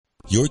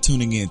You're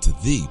tuning in to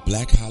the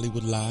Black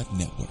Hollywood Live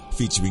Network,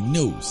 featuring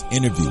news,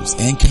 interviews,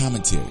 and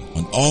commentary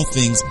on all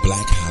things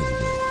Black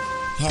Hollywood.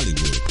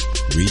 Hollywood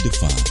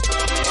redefined.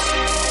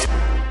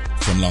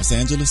 From Los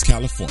Angeles,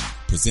 California,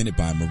 presented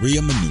by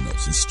Maria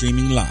Menounos and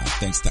streaming live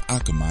thanks to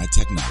Akamai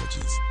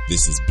Technologies.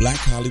 This is Black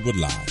Hollywood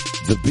Live,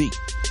 The Beat.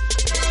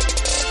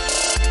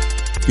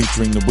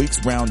 Featuring the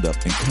week's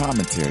roundup and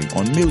commentary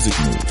on music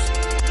news.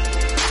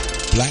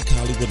 Black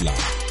Hollywood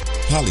Live.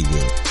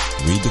 Hollywood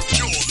redefined.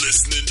 You're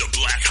listening to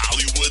Black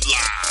Hollywood Live.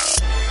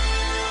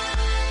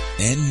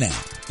 And now,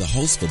 the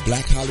host for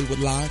Black Hollywood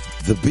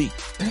Live, The Beat.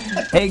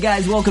 Hey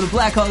guys, welcome to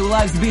Black Hollywood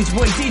Live's The Beat's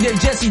boy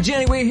DJ Jesse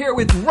Jenny. We're here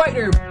with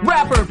writer,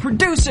 rapper,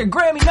 producer,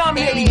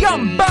 Grammy-nominated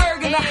Young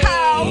Berg in the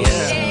house.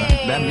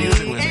 Yeah, that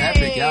music was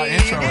epic. Y'all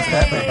intro was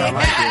epic. I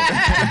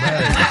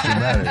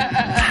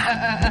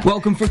like it.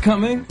 Welcome for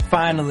coming,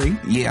 finally.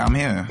 Yeah, I'm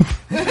here.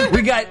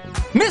 We got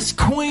Miss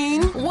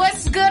Queen.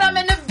 What's good? I'm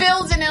in the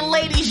building, and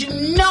ladies,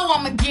 you know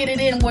I'm gonna get it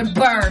in with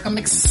Berg. I'm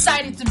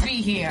excited to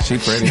be here. She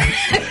pretty.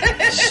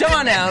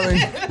 Sean Allen.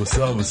 What's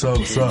up?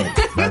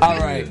 All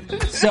right.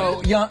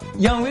 So, Young,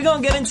 we're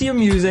going to get into your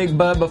music,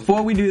 but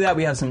before we do that,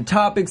 we have some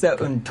topics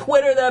that on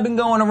Twitter that have been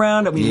going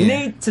around that we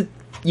need to,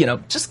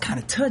 just kind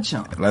of touch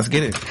on. Let's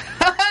get it.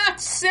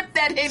 Sip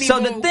that Henny. So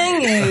the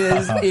thing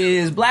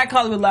is Black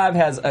Hollywood Live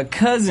has a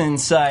cousin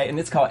site, and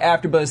it's called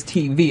AfterBuzz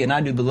TV, and I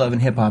do the Love and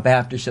Hip Hop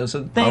After Show. So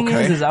the thing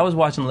is I was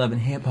watching Love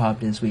and Hip Hop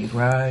this week,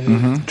 right?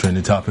 Mm-hmm.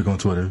 Trending topic on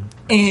Twitter.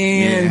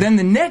 And then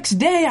the next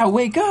day I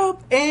wake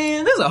up,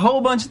 and there's a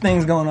whole bunch of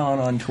things going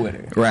on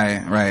Twitter.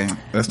 Right.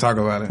 Let's talk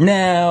about it.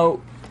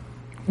 Now,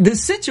 the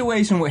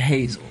situation with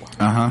Hazel.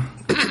 Uh-huh.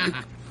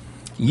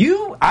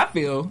 I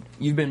feel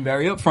you've been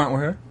very upfront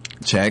with her.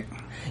 Check.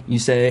 You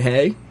say,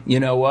 hey, you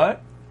know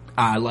what?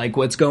 I like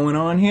what's going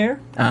on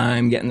here.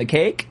 I'm getting the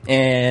cake,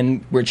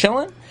 and we're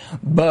chilling.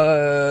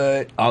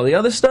 But all the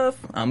other stuff,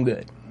 I'm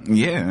good.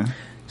 Yeah.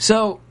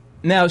 So,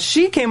 now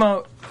she came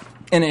out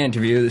in an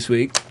interview this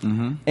week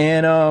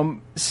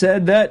and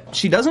said that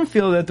she doesn't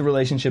feel that the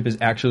relationship is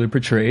actually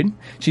portrayed.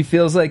 She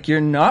feels like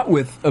you're not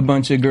with a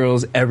bunch of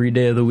girls every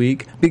day of the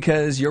week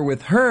because you're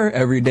with her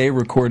every day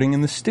recording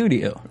in the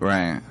studio.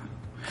 Right.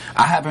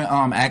 I haven't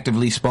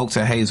actively spoke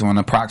to Hazel in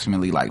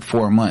approximately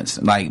 4 months,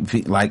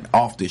 like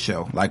off the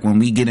show. Like when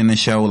we get in the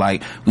show,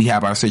 like we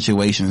have our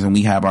situations and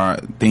we have our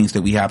things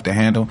that we have to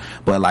handle.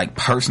 But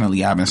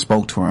personally, I haven't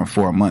spoke to her in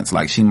 4 months.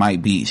 Like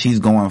she's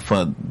going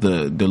for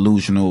the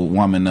Delusional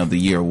Woman of the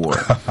Year award.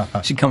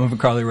 She coming for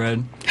Carly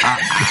Red.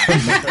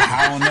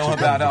 I don't know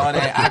about all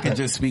that. I can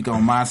just speak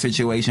on my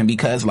situation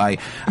because I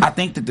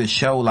think that the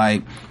show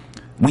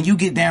when you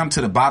get down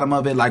to the bottom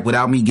of it,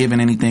 without me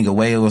giving anything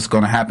away, what's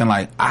going to happen,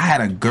 I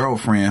had a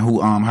girlfriend who,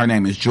 her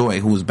name is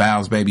Joy, who was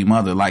Bal's baby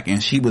mother,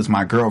 and she was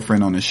my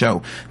girlfriend on the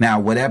show. Now,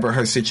 whatever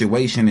her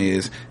situation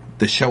is,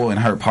 the show and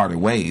her parted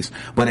ways.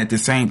 But at the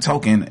same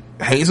token,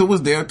 Hazel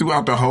was there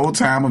throughout the whole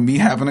time of me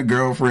having a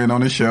girlfriend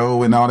on the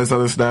show and all this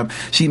other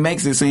stuff. She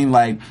makes it seem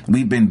like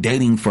we've been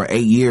dating for 8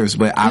 years,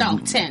 but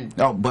 10.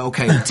 Oh, but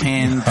okay,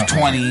 10,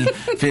 20,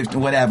 50,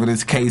 whatever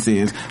this case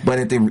is.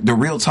 But the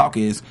real talk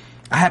is,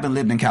 I haven't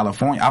lived in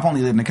California. I've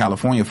only lived in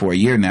California for a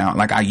year now.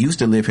 I used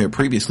to live here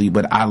previously,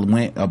 but I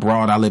went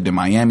abroad. I lived in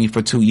Miami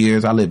for 2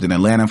 years. I lived in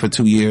Atlanta for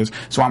 2 years.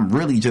 So I'm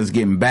really just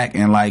getting back.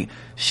 And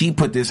she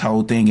put this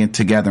whole thing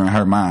together in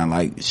her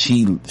mind.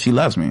 She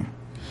loves me.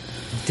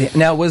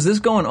 Now, was this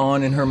going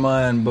on in her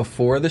mind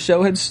before the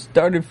show had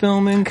started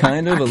filming?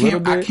 A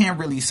little bit? I can't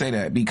really say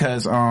that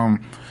because, her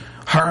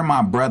and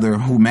my brother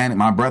who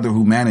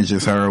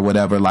manages her or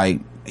whatever,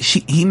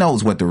 he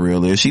knows what the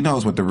real is. She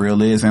knows what the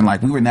real is. And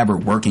we were never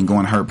working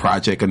on her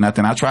project or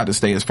nothing. I tried to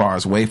stay as far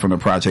away from the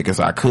project as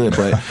I could.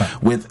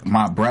 But with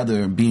my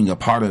brother being a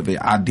part of it,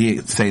 I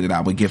did say that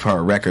I would give her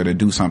a record or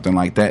do something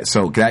like that.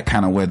 So that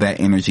kind of where that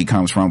energy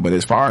comes from. But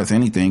as far as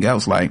anything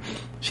else,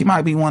 she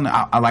might be one,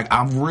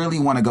 I really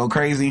want to go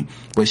crazy,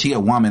 but she a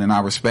woman and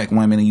I respect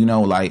women.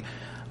 And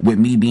with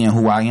me being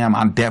who I am,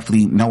 I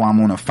definitely know I'm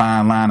on a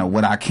fine line of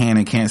what I can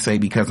and can't say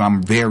because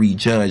I'm very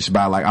judged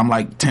by I'm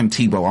like Tim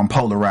Tebow. I'm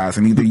polarized,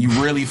 and either you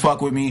really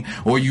fuck with me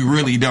or you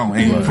really don't.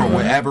 And for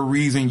whatever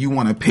reason you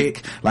want to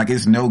pick,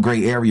 it's no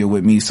gray area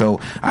with me. So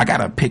I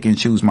gotta pick and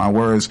choose my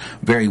words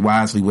very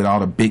wisely with all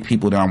the big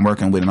people that I'm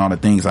working with and all the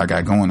things I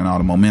got going and all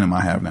the momentum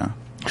I have now.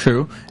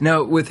 True.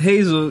 Now, with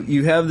Hazel,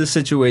 you have the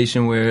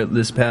situation where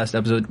this past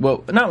episode,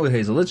 well, not with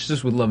Hazel, let's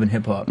just with Love and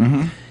Hip Hop.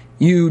 Mm-hmm.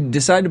 You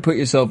decided to put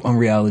yourself on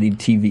reality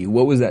TV.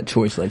 What was that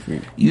choice like for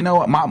you? You know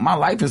what? My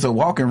life is a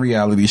walking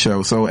reality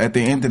show. So at the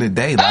end of the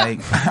day,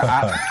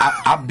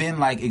 I've been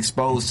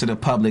exposed to the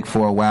public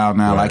for a while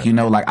now.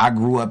 Right. I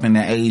grew up in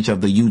the age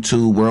of the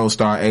YouTube World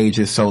Star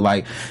ages. So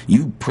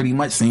you pretty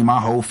much seen my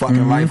whole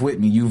fucking life with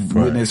me. You've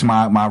witnessed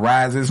my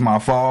rises, my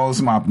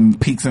falls, my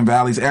peaks and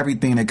valleys,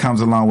 everything that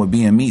comes along with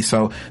being me.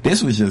 So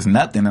this was just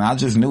nothing. And I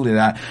just knew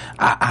that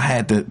I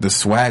had the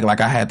swag,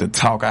 I had to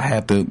talk, I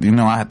had to,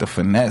 I had to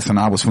finesse, and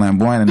I was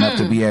flamboyant enough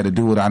to be able to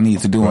do what I need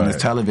to do on this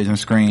television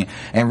screen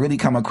and really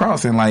come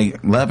across. And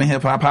Love and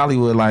Hip Hop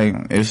Hollywood,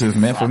 it's just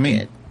meant for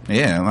me.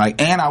 Yeah,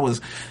 and I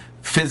was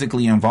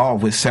physically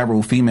involved with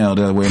several female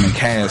that were in the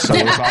cast, so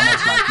it's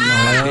almost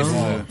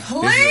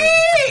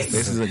like,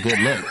 this is a good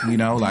look,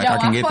 like I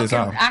can get this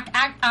off.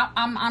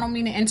 I don't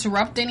mean to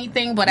interrupt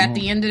anything, but at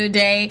the end of the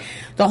day,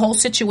 the whole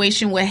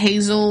situation with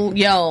Hazel,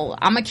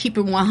 I'm gonna keep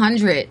it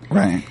 100.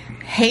 Right.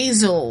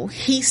 Hazel,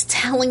 he's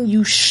telling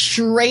you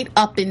straight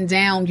up and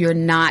down, you're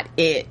not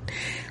it.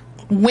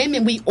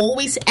 Women, we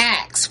always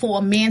ask for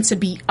a man to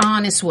be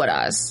honest with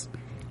us.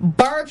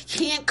 Berg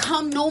can't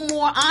come no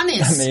more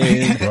honest. I mean,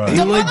 the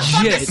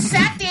motherfucker legit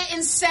sat there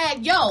and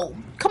said, yo,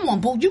 come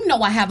on, boo, you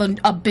know I have a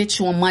bitch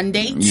on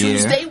Monday,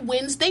 Tuesday,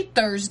 Wednesday,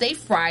 Thursday,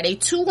 Friday,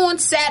 2 on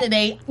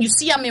Saturday. You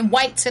see I'm in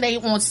white today.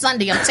 On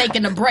Sunday I'm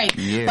taking a break,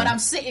 but I'm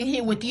sitting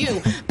here with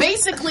you.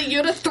 Basically,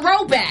 you're the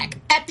throwback.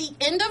 At the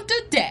end of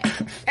the day,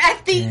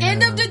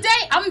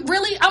 I'm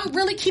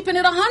really keeping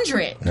it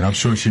 100. And I'm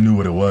sure she knew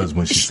what it was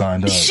when she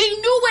signed up. She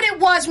knew what it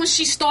was when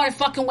she started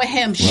fucking with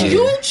him. Right.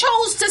 You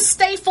chose to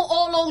stay for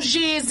all those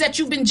years that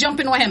you've been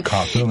jumping on him.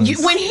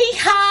 When he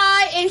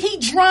high and he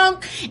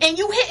drunk and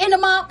you hitting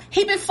him up,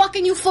 he been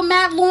fucking you for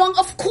mad long.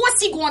 Of course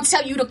he gonna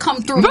tell you to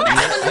come through.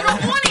 That's when you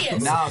don't want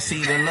it. No,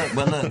 see,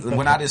 but look,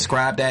 when I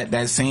describe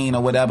that scene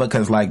or whatever,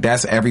 because like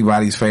that's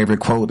everybody's favorite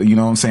quote. You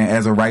know what I'm saying?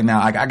 As of right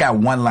now, I got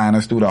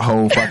one-liners through the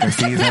whole fucking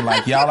season.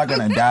 Like y'all are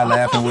gonna die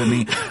laughing with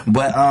me.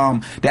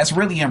 But that's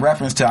really in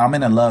reference to I'm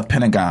in a love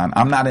pentagon.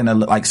 I'm not in a,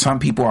 like some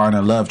people are in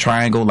a love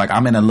triangle. Like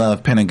I'm in a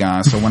love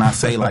pentagon. So when I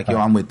say like, yo,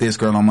 I'm with this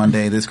girl on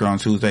Monday, this girl on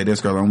Tuesday, this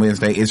girl on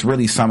Wednesday, it's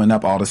really summing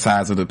up all the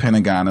sides of the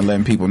pentagon and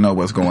letting people know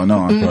what's going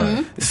on. Mm-hmm.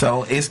 Right.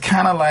 So it's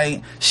kind of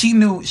like she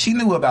knew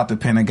about the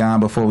pentagon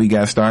before we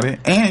got started.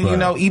 And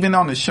even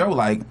on the show,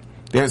 like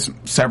there's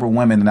several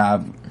women that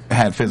I've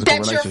had physical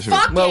relationships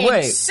with. Well,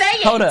 wait,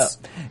 hold up.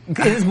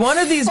 Is one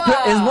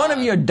of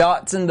your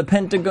dots in the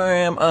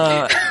pentagram?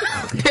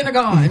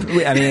 Pentagon.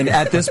 I mean,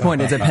 at this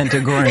point, it's a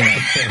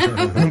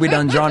pentagram. We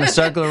done drawn a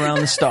circle around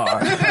the star.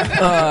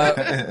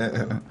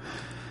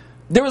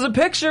 There was a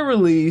picture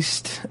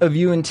released of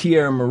you and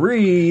Tierra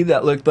Marie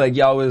that looked like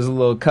y'all was a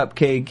little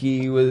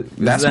cupcakey.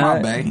 That's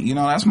my bae.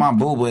 That's my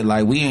boo. But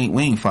like we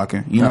ain't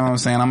fucking. You know what I'm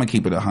saying? I'm gonna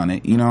keep it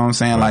 100. You know what I'm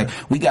saying? Right.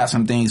 Like we got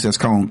some things that's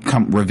gonna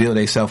come reveal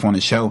themselves on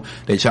the show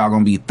that y'all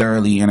gonna be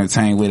thoroughly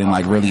entertained with and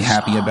like really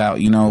happy about.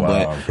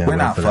 But we're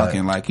not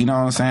fucking. Like you know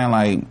what I'm saying?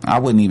 Like I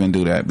wouldn't even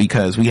do that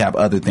because we have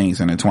other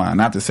things intertwined.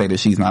 Not to say that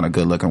she's not a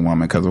good looking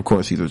woman because of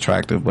course she's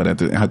attractive, but her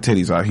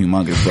titties are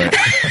humongous. But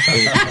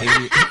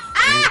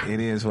it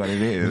is what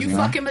it is. You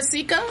fucking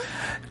Masika?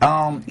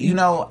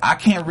 I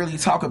can't really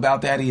talk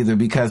about that either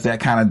because that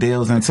kind of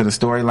deals into the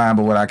storyline.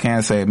 But what I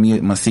can say, me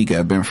and Masika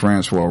have been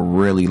friends for a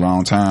really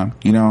long time.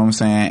 You know what I'm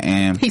saying?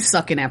 And he's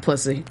sucking that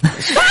pussy.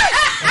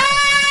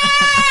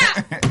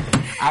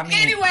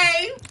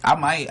 Anyway, I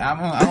might. I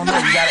don't know.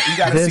 You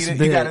gotta see it.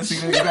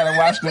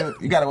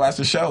 You gotta watch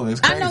the show. It's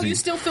crazy. I know you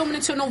still filming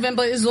until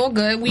November. It's all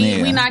good.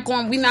 We not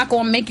going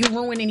to make you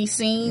ruin any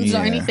scenes or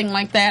anything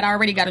like that. I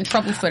already got in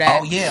trouble for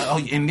that. Oh yeah. Oh,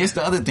 and this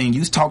the other thing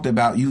you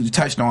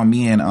touched on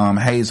me and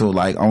Hazel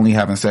like only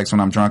having sex when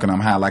I'm drunk and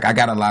I'm high. Like I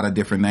got a lot of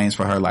different names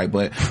for her. Like,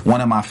 but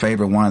one of my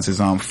favorite ones is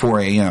 4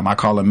 a.m. I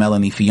call her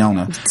Melanie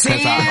Fiona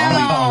because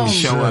I only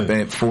show up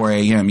at 4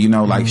 a.m.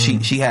 Like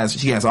she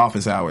has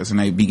office hours and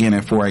they begin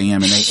at 4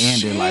 a.m. and they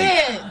end at like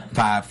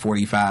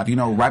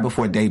 5:45. Right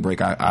before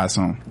daybreak. I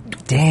assume.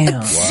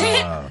 Damn.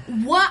 Wow.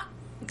 What?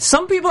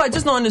 Some people, I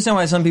just don't understand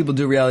why some people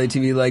do reality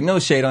TV. Like, no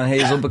shade on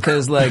Hazel,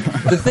 because, like,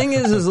 the thing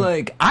is,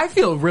 like, I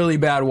feel really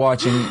bad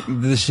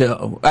watching the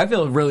show. I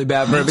feel really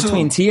bad for her.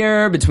 Between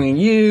Tierra, between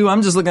you.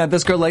 I'm just looking at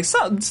this girl like,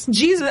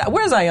 Jesus,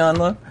 where's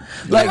Ayanla?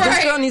 Like,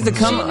 this girl needs to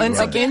come in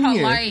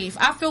here. Life.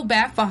 I feel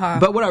bad for her.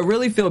 But what I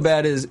really feel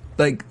bad is,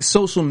 like,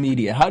 social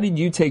media. How did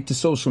you take to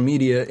social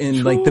media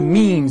and, like, the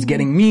memes,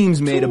 getting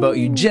memes made about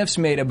you, GIFs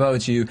made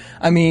about you?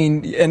 I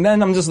mean, and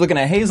then I'm just looking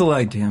at Hazel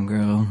like, damn,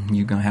 girl,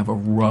 you're gonna have a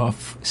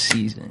rough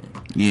season.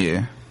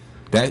 Yeah.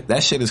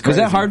 That shit is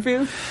crazy. Was that hard for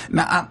you?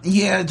 Nah,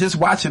 yeah, just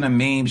watching the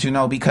memes,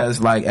 because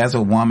like as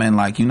a woman,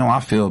 like, I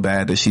feel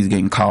bad that she's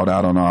getting called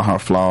out on all her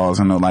flaws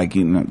and like,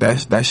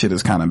 that shit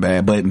is kind of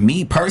bad. But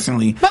me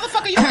personally,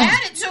 motherfucker, you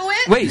added to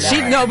it. Wait,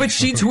 but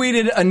she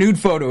tweeted a nude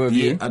photo of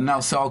you. No,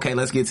 so okay,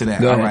 let's get to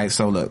that. All right,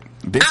 so look,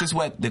 this is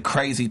what the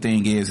crazy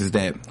thing is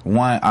that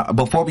one,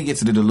 before we get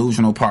to the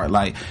delusional part,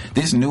 like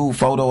this new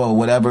photo or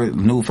whatever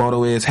new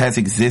photo is has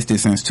existed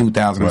since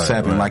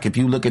 2007. Right. Like if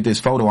you look at this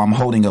photo, I'm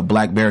holding a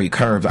BlackBerry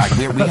Curve.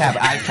 We have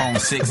iPhone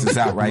 6s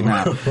out right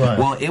now. Right.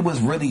 Well, it was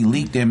really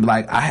leaked and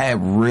like I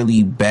had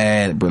really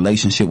bad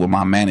relationship with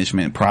my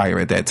management prior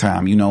at that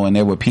time, and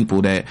there were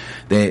people that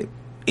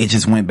it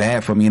just went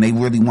bad for me and they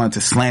really wanted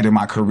to slander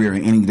my career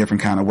in any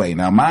different kind of way.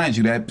 Now, mind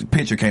you, that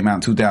picture came out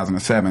in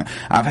 2007.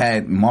 I've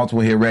had multiple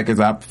hit records.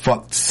 I've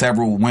fucked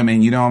several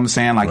women, you know what I'm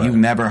saying? Like, You've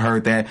never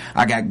heard that.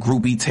 I got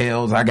groupie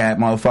tales. I got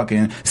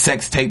motherfucking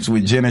sex tapes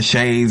with Jenna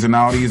Shades and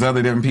all these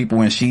other different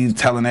people, and she's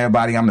telling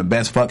everybody I'm the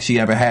best fuck she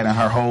ever had in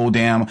her whole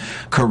damn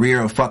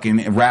career of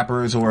fucking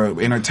rappers or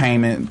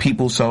entertainment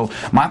people. So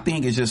my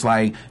thing is just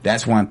like,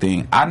 that's one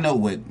thing. I know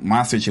what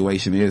my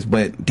situation is,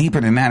 but deeper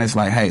than that, it's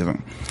like, hey,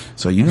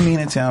 so you mean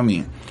to tell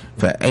me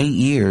for 8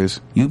 years,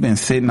 you've been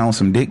sitting on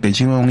some dick that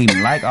you don't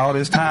even like all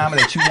this time,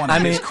 that you want to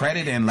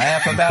discredit and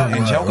laugh about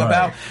and joke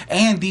about.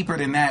 And deeper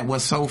than that,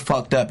 what's so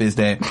fucked up is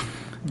that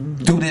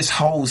through this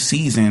whole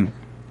season,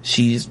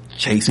 she's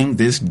chasing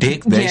this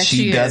dick that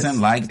she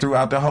doesn't like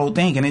throughout the whole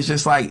thing, and it's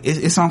just like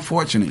it's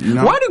unfortunate, you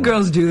know. Why do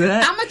girls do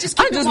that? I just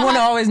want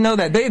to always know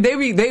that they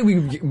be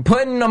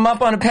putting them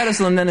up on a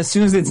pedestal, and then as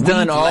soon as it's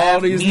done,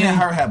 me and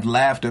her have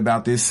laughed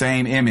about this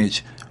same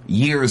image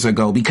years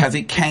ago because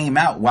it came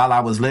out while I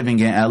was living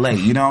in LA.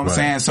 You know what I'm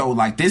saying? So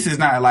like, this is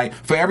not like,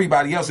 for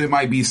everybody else it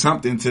might be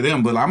something to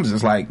them, but I'm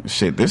just like,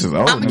 shit, this is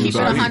old. I'm gonna keep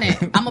it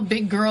 100. I'm a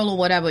big girl or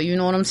whatever, you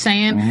know what I'm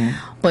saying?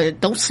 But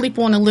don't sleep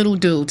on the little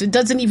dudes. It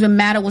doesn't even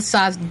matter what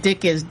size the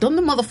dick is. Them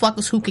the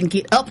motherfuckers who can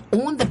get up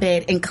on the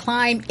bed and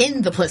climb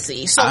in the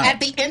pussy. So at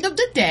the end of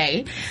the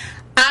day,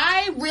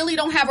 I really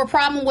don't have a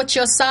problem with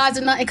your size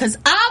and nothing, because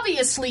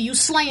obviously you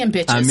slaying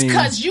bitches,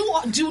 because you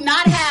do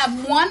not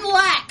have one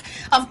lack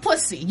of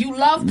pussy. You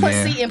love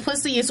pussy, and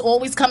pussy is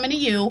always coming to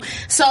you.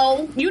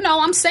 So, you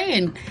know, I'm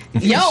saying,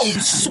 yo,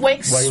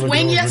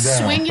 swing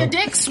your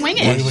dick, swing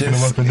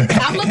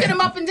it. I'm looking him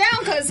up and down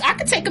because I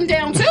could take him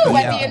down too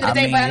at the end of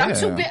the day, but I'm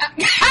too big.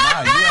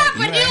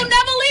 But you'll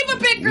never leave a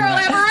big girl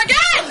ever again.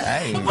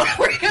 Hey,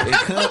 it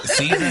could.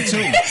 Season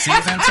 2.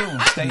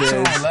 Stay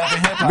tuned. Love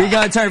and Hip Hop. We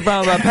gotta turn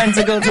from a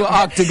pentacle to an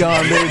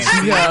octagon,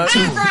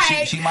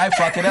 bitch. She might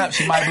fuck it up.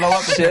 She might blow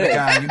up the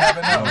pentagon. You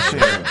never know.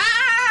 Shit.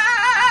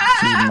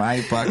 She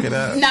might fuck it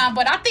up. Nah,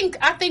 but I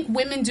think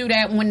women do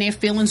that when their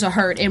feelings are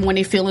hurt and when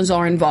their feelings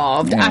are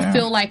involved. Yeah. I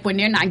feel like when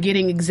they're not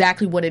getting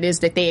exactly what it is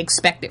that they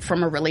expected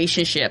from a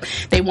relationship,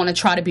 they want to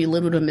try to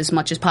belittle them as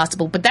much as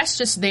possible. But that's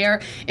just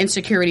their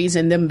insecurities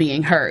and them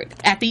being hurt.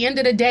 At the end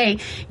of the day,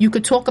 you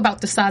could talk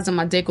about the size of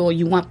my dick all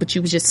you want, but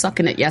you was just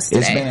sucking it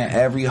yesterday. It's been in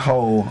every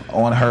hole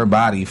on her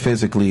body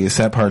physically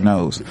except her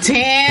nose.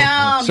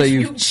 Damn. So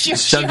she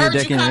heard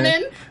you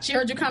coming? She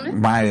heard you coming?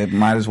 Might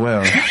as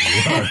well.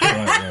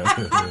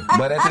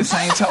 But at the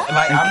same time,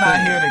 like,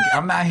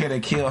 I'm not here to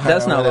kill her.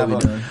 That's not what we're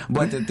doing.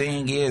 But the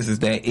thing is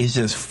that it's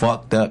just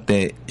fucked up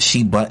that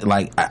she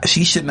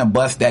shouldn't have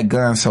bust that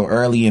gun so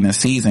early in the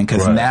season,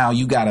 because now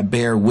you got to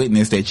bear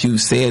witness that you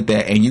said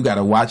that, and you got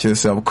to watch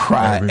yourself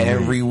cry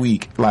every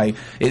week. Like,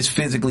 it's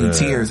physically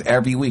tears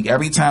every week.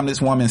 Every time this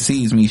woman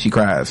sees me, she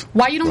cries.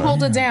 Why you don't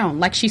hold her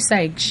down? Like she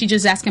say, she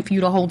just asking for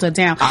you to hold her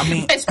down. I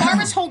mean, as far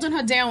as holding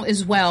her down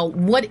as well,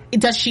 what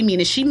does she mean?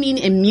 Does she mean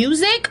in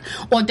music,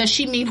 or does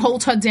she mean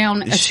hold her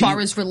down as far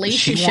as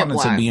relationship? She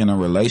wanted to be in a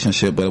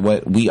relationship, but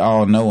what we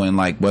all know, and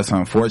like what's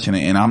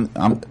unfortunate, and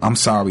I'm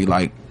sorry,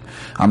 like,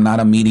 I'm not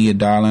a media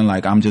darling.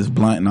 Like, I'm just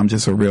blunt and I'm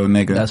just a real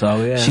nigga. That's all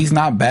we have. She's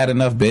not bad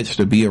enough, bitch,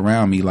 to be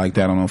around me like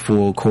that on a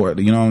full court.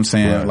 You know what I'm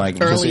saying? Right.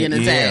 Like, early in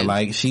the day.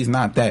 Like, she's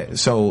not that.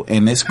 So,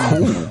 and it's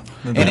cool.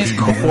 And it's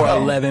cool. Before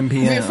 11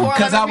 p.m.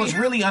 Because I was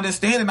really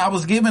understanding. I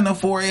was giving the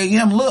 4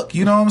 a.m. look.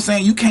 You know what I'm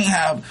saying? You can't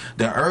have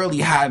the early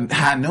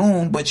high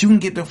noon, but you can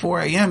get the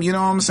 4 a.m. You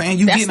know what I'm saying?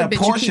 You getting a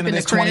portion of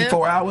this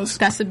 24 hours.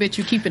 That's the bitch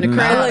you keep in the crib.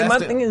 Like, my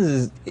thing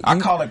is, I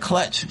call her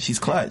clutch. She's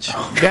clutch.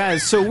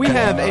 Guys, so we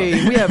have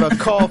a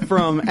call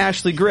from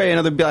Ashley Gray,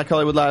 another Black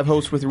Hollywood Live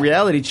host with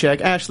Reality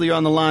Check. Ashley, you're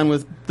on the line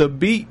with The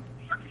Beat.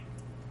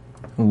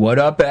 What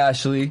up,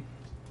 Ashley?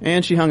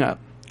 And she hung up.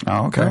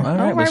 Oh, okay. All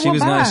right. Well,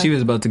 she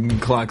was about to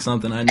clock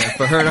something. I know.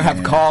 For her to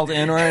have called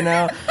in right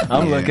now,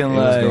 I'm looking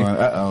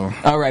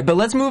like. All right, but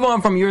let's move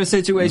on from your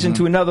situation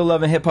to another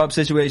Love and Hip Hop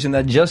situation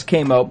that just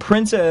came out.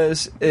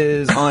 Princess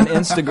is on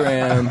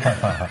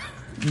Instagram.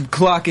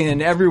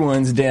 Clocking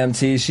everyone's damn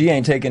tea. She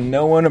ain't taking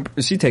no one.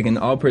 She taking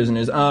all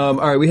prisoners. All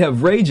right, we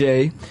have Ray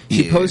J.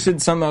 She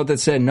posted something out that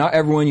said, "Not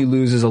everyone you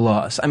lose is a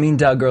loss." I mean,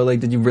 girl, like,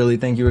 did you really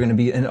think you were going to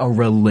be in a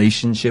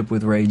relationship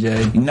with Ray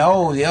J?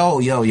 No, yo.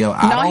 He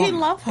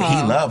love her.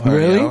 He love her.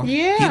 Really? Yo.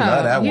 Yeah. He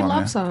love that woman. He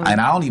loves her. And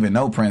I don't even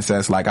know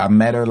Princess. Like, I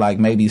met her, like,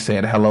 maybe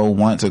said hello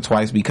once or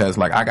twice, because,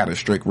 like, I got a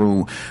strict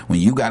rule. When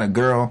you got a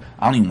girl,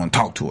 I don't even want to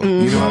talk to her.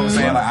 You know what I'm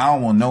saying? Like, I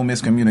don't want no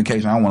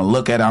miscommunication. I don't want to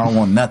look at her. I don't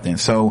want nothing.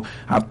 So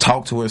I've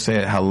talked to her,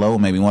 said hello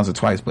maybe once or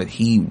twice, but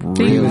he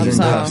really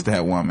loves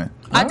that woman.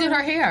 I did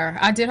her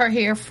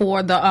hair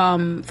for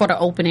the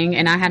opening,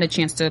 and I had a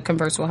chance to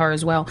converse with her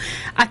as well.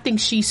 I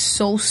think she's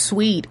so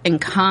sweet and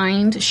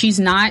kind. She's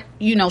not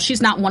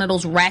one of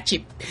those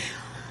ratchet,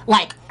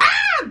 like,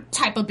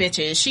 type of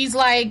bitches. She's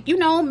like,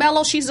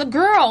 mellow. She's a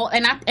girl,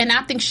 and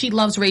I think she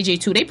loves Ray J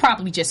too. They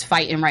probably just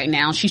fighting right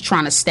now. She's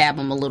trying to stab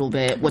him a little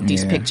bit with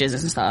these pictures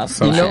and stuff.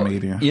 Social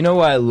media. You know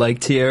why I like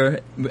Tier?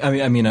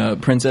 I mean,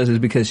 Princess, is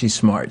because she's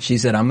smart. She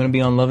said, "I'm going to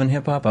be on Love and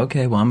Hip Hop."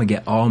 Okay, well, I'm going to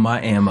get all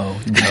my ammo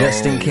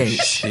just in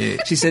case.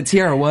 Shit. She said,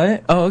 "Tiara,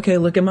 what?" "Oh, okay.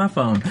 Look at my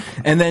phone."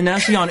 And then now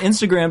she's on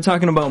Instagram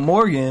talking about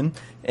Morgan.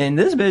 And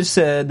this bitch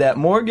said that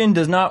Morgan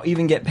does not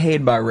even get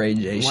paid by Ray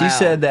J. Wow. She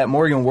said that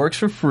Morgan works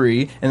for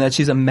free and that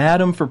she's a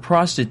madam for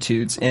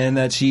prostitutes and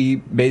that she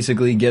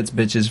basically gets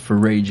bitches for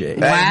Ray J.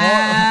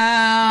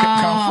 Wow.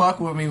 Come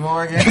fuck with me,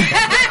 Morgan.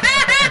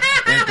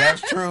 If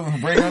that's true,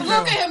 bring her through.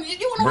 Look at him.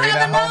 You don't Bring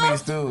have the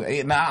enough? homies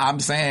too. Nah, I'm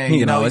saying, You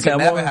you know, know, you it's can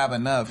that never one. have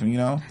enough, you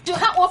know? Dude,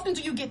 how often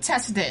do you get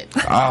tested?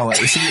 Oh,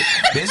 see,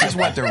 this is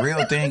what the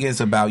real thing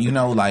is about. You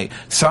know, like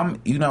some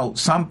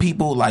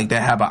people like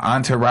that have an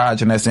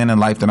entourage and that's in the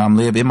life that I'm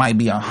living. It might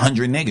be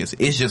 100 niggas.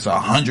 It's just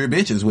 100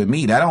 bitches with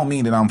me. That don't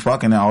mean that I'm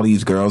fucking all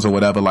these girls or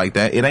whatever like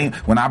that. It ain't.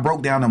 When I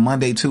broke down the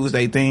Monday,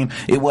 Tuesday theme,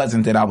 it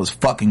wasn't that I was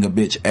fucking a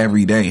bitch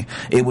every day.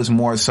 It was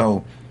more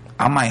so,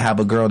 I might have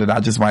a girl that I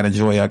just might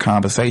enjoy a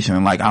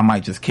conversation. Like, I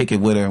might just kick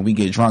it with her and we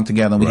get drunk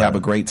together and we have a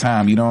great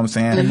time. You know what I'm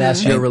saying? And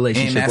that's your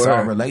relationship And that's with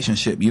our her.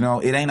 relationship. You know,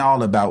 it ain't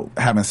all about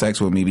having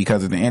sex with me,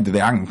 because at the end of the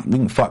day, we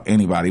can fuck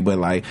anybody, but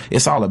like,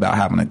 it's all about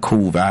having a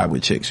cool vibe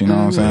with chicks. You know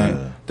what I'm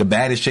saying? The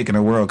baddest chick in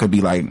the world could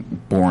be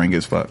like boring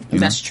as fuck. You know?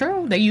 That's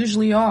true. They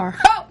usually are.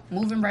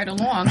 Moving right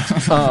along.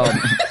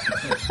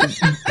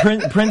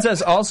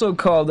 Princess also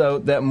called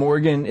out that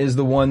Morgan is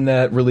the one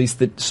that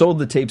sold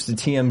the tapes to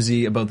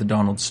TMZ about the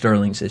Donald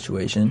Sterling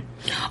situation.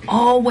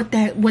 Oh, with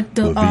the With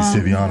V.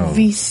 Stiviano.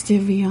 V.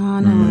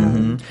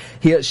 Stiviano.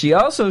 She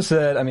also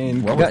said, I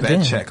mean, What was goddamn.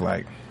 that check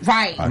like?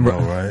 Right. I know,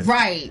 right?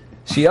 Right.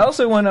 She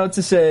also went out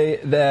to say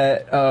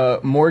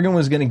that Morgan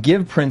was going to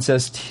give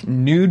Princess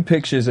nude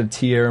pictures of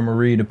Tierra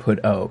Marie to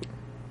put out.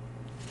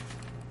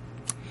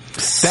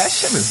 That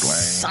shit is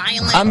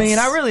lame. Silence. I mean,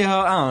 I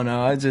don't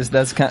know.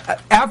 That's kind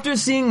of, after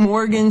seeing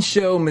Morgan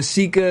show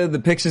Masika the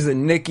pictures of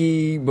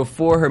Nikki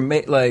before her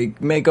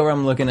makeover,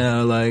 I'm looking at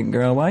her like,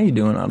 girl, why are you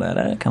doing all that?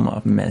 That come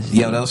off messy.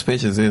 Yo, those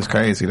pictures is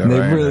crazy though, They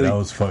right? really- That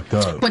was fucked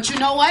up. But you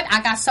know what?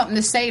 I got something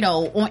to say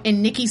though.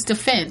 In Nikki's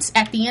defense,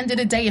 at the end of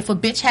the day, if a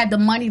bitch had the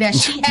money that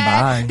she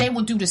had, Bye. they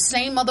would do the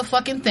same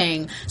motherfucking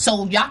thing.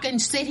 So y'all can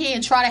sit here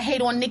and try to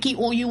hate on Nikki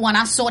all you want.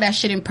 I saw that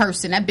shit in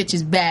person. That bitch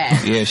is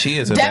bad. Yeah, she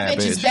is a That bad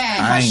bitch bitch. is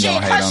bad. I ain't gonna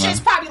hate Her on shit's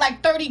her. probably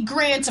like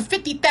 $30,000 to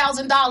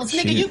 $50,000. Nigga,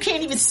 Shit. you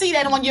can't even see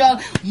that on your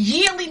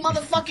yearly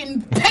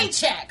motherfucking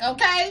paycheck.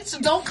 Okay, so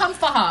don't come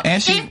for her.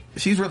 And If-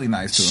 she's really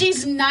nice too.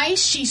 She's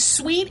nice, she's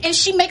sweet, and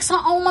she makes her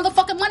own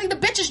motherfucking money. The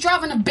bitch is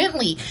driving a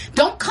Bentley.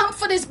 Don't come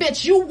for this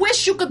bitch. You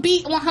wish you could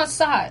be on her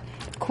side.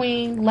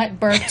 Queen, let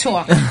Berg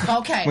talk.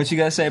 Okay. What you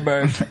gotta say,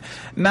 Berg?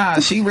 Nah,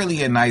 she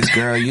really a nice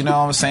girl. You know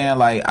what I'm saying?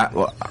 Like,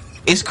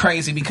 it's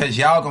crazy because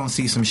y'all gonna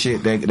see some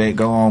shit that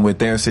go on with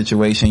their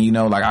situation. You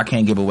know, like, I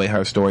can't give away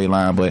her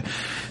storyline, but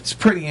it's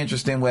pretty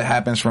interesting what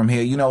happens from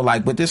here. You know,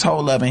 like with this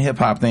whole love and hip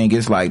hop thing,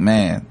 it's like,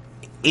 man,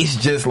 it's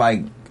just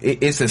like,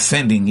 it's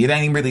ascending. It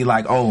ain't really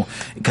like, oh,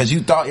 because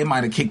you thought it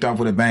might have kicked off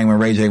with a bang when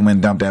Ray J went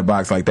and dumped that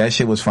box. Like, that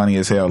shit was funny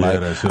as hell. Yeah, Like,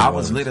 that shit I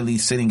was. was literally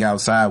sitting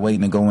outside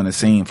waiting to go in the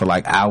scene for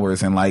like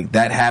hours, and like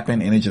that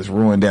happened and it just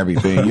ruined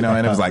everything, you know.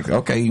 And it was like,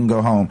 okay, you can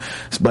go home.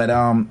 But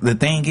the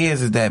thing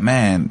is that,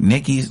 man,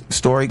 Nikki's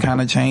story kind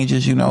of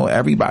changes. You know,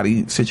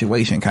 everybody's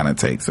situation kind of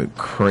takes a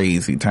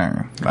crazy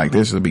turn. Like,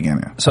 this is the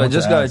beginning. So I want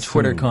just to got a ask,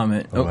 Twitter too.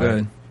 comment. Oh, Right.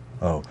 good.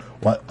 Oh,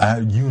 what?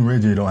 You and Ray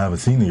J don't have a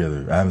scene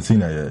together. I haven't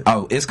seen that yet.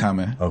 Oh, it's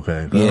coming.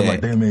 Okay, Yeah. like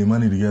they made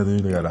money together.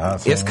 They got a hot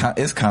song.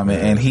 It's coming,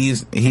 Yeah. and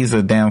he's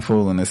a damn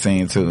fool in the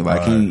scene too.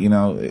 Like, Right. you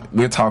know,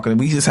 we're talking.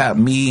 We just have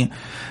me.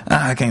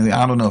 I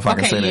don't know if I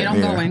can say Okay, that. yeah,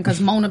 don't go in because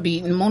Mona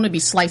be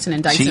slicing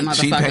and dicing She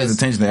motherfuckers. pays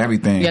attention to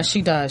everything. Yes,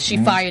 she does. She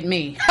fired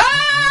me.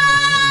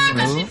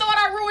 Because she thought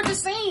I ruined the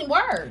scene.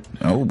 Word.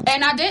 Oh,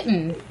 And I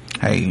didn't.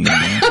 hey,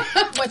 man.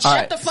 But All shut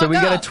right, the fuck so we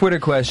got a up. Twitter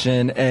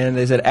question, and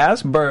they said,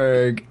 ask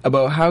Berg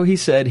about how he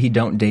said he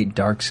don't date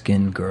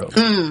dark-skinned girls.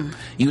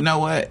 You know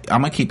what?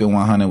 I'm gonna keep it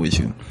 100 with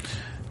you.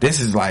 This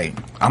is like,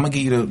 I'm gonna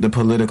give you the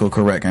political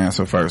correct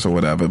answer first or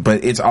whatever,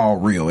 but it's all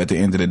real at the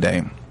end of the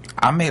day.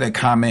 I made a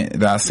comment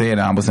that I said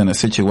I was in a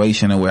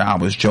situation where I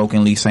was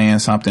jokingly saying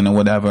something or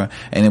whatever,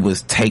 and it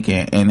was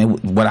taken, and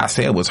what I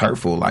said was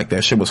hurtful. Like,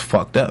 that shit was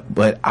fucked up.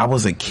 But I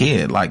was a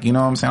kid. Like, you know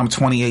what I'm saying? I'm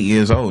 28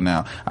 years old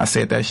now. I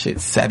said that shit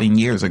 7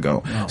 years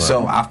ago.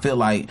 So I feel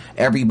like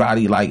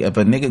everybody, like, if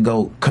a nigga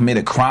go commit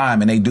a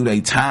crime and they do their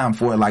time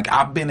for it, like,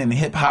 I've been in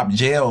hip hop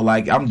jail.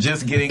 Like, I'm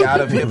just getting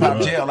out of hip hop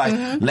jail.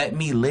 Like, let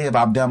me live.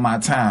 I've done my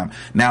time.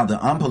 Now, the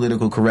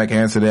unpolitical correct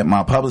answer that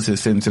my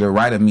publicist sitting to the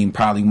right of me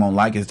probably won't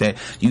like is that,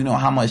 you know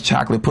how much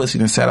chocolate pussy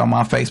done sat on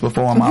my face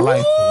before in my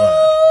life?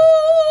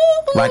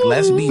 Like,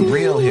 let's be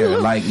real here.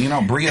 Like, you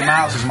know, Bria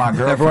Miles is my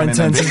girlfriend. Everyone in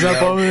the tenses video.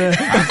 up over there.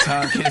 I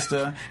tongue kissed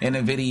her in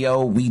the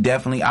video.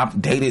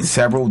 I've dated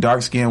several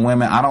dark skinned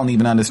women. I don't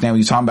even understand what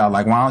you're talking about.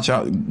 Like, why don't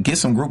y'all get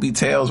some groupie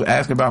tales,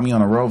 ask about me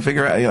on the road,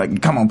 figure out,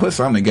 like, come on, put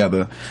something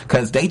together.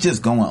 Cause they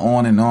just going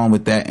on and on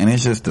with that, and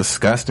it's just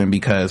disgusting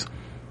because,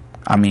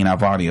 I mean,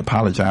 I've already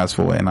apologized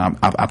for it, and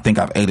I think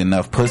I've ate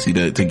enough pussy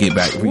to get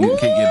back, for you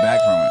to get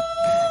back from it.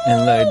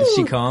 And look,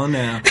 she calling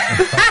now.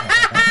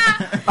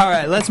 All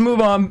right, let's move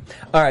on.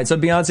 All right, so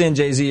Beyonce and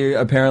Jay-Z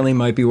apparently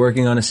might be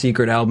working on a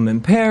secret album in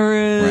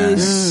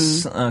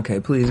Paris. Okay,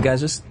 please, guys,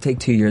 just take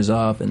 2 years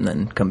off and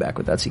then come back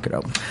with that secret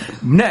album.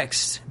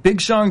 Next, Big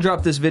Sean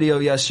dropped this video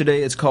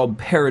yesterday. It's called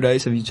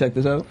Paradise. Have you checked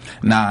this out?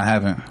 Nah, I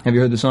haven't. Have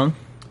you heard the song?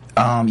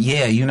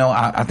 Yeah, you know,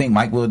 I think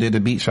Mike Will did the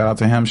beat. Shout out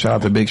to him. Shout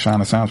out to Big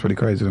Sean. It sounds pretty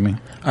crazy to me.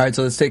 All right,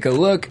 so let's take a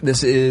look.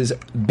 This is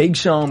Big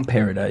Sean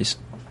Paradise.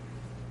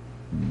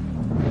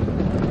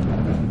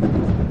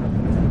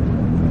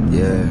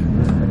 Yeah.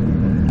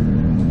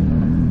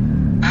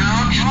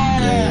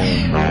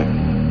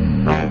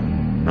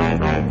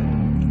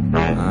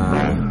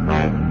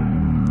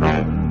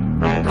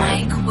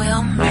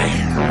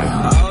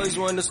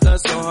 to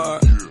stunt so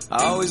hard.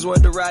 I always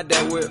wanted to ride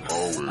that whip.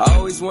 I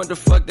always wanted to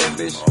fuck that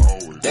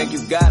bitch. Thank you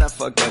God I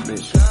fucked that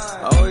bitch.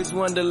 I always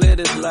wanted to live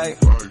this life.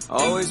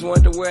 I always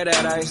wanted to wear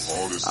that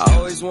ice. I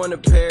always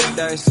wanted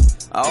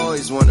paradise. I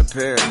always wanted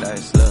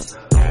paradise. Look.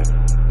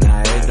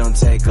 Now it don't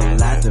take a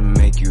lot to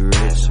make you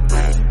rich.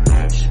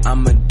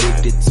 I'm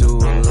addicted to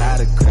a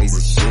lot of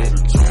crazy shit.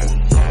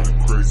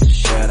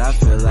 But I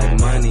feel like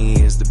money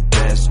is the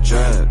best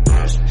drug.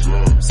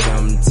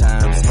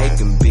 Sometimes hate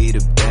can be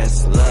the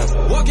best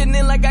love. Walking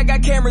in like I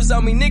got cameras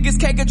on me. Niggas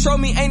can't control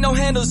me, ain't no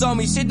handles on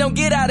me. Shit don't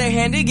get out of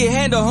hand, it get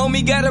handled.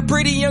 Homie got a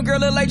pretty young girl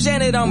look like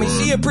Janet on me.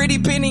 She a pretty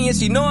penny and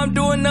she know I'm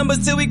doing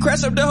numbers till we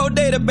crash up the whole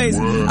database.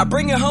 I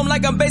bring it home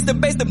like I'm base to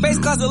base. The base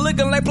closet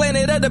looking like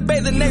Planet of the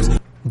Bathing Apes.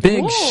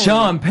 Big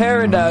Sean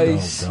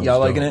Paradise.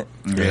 Y'all liking it?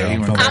 Yeah,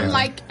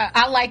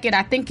 I like it.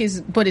 I think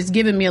but it's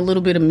giving me a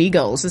little bit of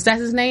Migos. Is that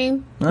his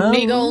name?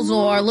 Migos,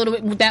 or a little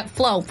bit with that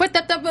flow. Hello.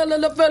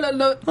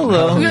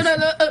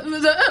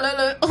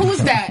 Who's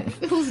that?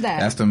 Who's that?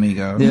 That's the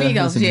Migos.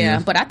 Migos,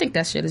 yeah. But I think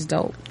that shit is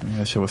dope. Yeah,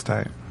 that shit was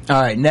tight.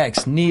 All right,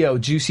 next, Neo,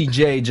 Juicy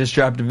J just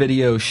dropped a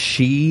video.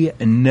 She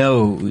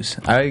Knows.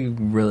 I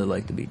really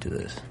like the beat to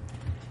this.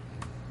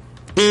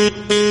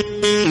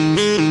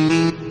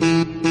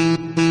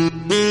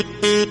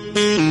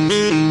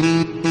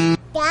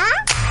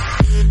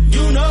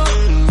 You know,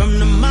 from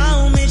the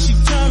moment she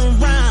turn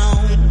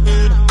around,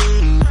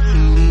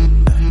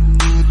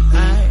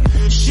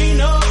 she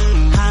know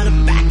how to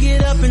back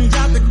it up and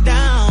drop it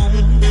down.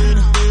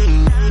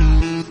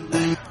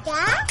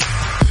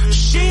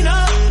 She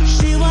know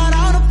she want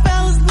all the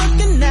fellas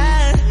looking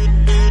at.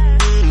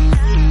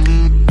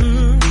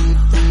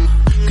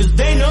 Cause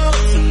they know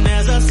soon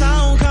as a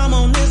song come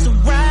on, it's a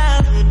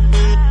rap.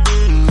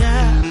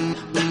 Yeah.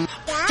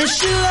 And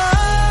she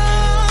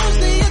loves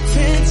the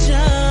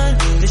attention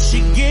that she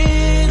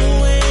get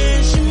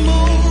when she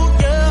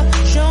move, yeah.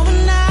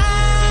 Showing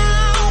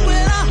out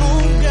with her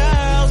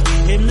homegirls,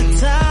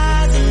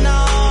 hypnotizing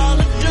all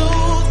the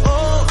dudes,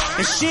 oh.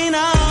 And she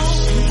knows.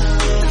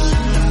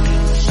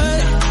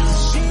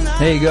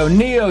 There you go.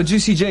 Neo,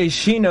 Juicy J,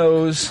 She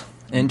Knows.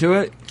 Into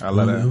it? I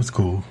love It that. was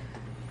cool.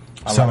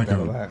 I Sound like like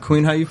that a a lot.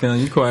 Queen, how you feeling?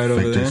 You quiet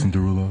over fake there? Jason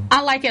Derulo.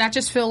 I like it. I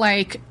just feel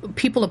like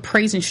people are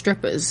praising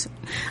strippers.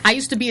 I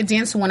used to be a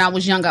dancer when I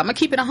was younger. I'm gonna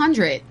keep it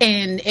 100,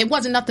 and it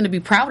wasn't nothing to be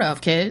proud of,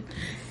 kid.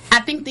 I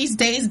think these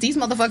days these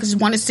motherfuckers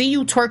want to see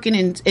you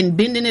twerking and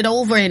bending it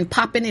over and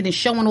popping it and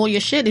showing all your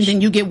shit, and then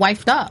you get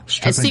wifed up. And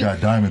Stripping got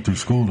diamond through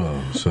school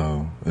though,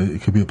 so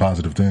it could be a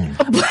positive thing.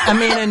 I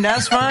mean, and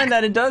that's fine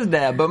that it does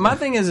that. But my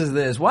thing is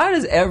this: why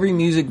does every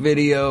music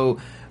video?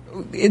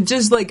 It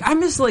just like I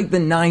miss like the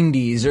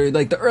 90s or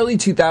like the early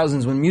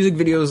 2000s when music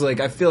videos like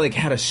I feel like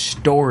had a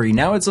story.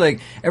 Now it's like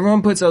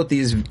everyone puts out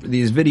these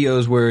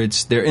videos where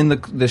they're in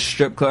the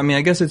strip club. I mean,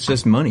 I guess it's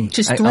just money.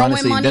 Just throwing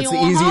honestly, money that's on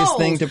the easiest hoes.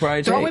 thing to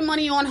probably throwing take.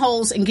 money on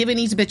hoes and giving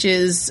these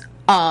bitches,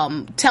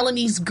 telling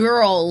these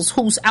girls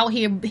who's out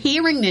here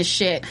hearing this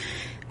shit,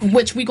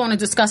 which we're going to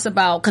discuss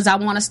about because I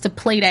want us to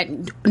play that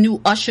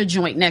new Usher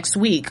joint next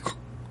week.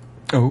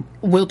 Oh.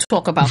 We'll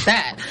talk about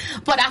that.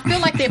 But I feel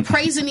like they're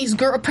praising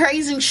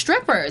praising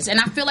strippers. And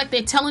I feel like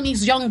they're telling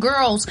these young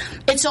girls,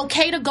 it's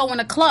okay to go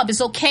in a club.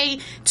 It's okay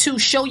to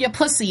show your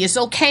pussy. It's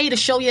okay to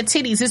show your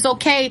titties. It's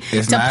okay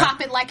to pop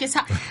it like it's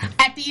hot.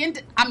 At the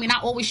end, I mean, I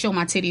always show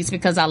my titties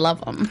because I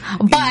love them.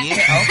 But, but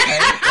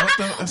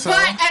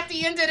at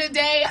the end of the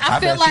day, I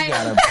feel like you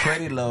got a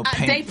pretty little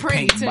pink, they pretty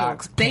pink too.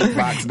 box, They pink pretty.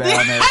 box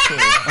down there too.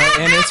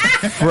 And it's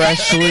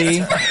freshly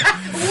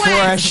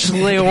waxed.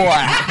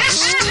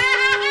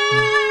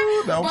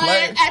 Don't But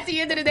play. at the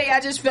end of the day,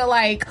 I just feel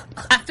like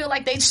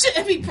they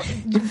shouldn't be.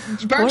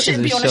 Berg What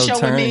shouldn't is be on the the show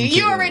show with me. turning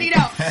You to? already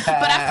know.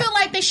 But I feel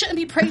like they shouldn't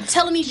be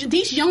telling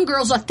these young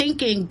girls are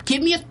thinking,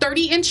 give me a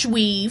 30-inch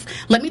weave.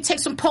 Let me take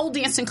some pole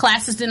dancing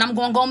classes. Then I'm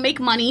going to go make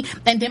money,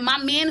 and then my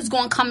man is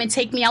going to come and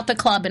take me out the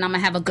club, and I'm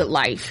going to have a good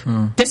life.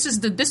 This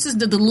is the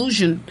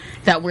delusion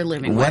that we're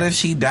living What with. if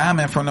she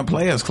Diamond from the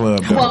Players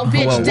Club though? Well,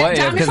 bitch, what?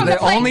 Diamond Because from the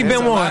there only Players.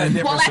 been one.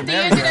 Well, at the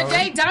end of the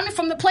day, Diamond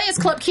from the Players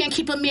Club can't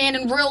keep a man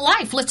in real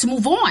life. Let's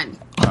move on.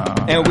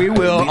 And we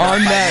will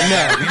on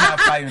that We're not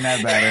fighting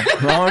that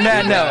battle. note. On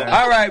that note.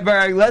 All right,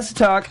 Berg, let's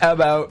talk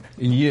about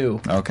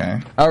you. Okay.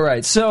 All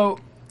right, so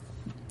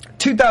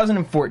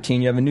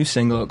 2014, you have a new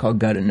single called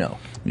Gotta Know.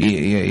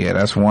 Yeah.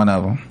 That's one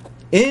of them.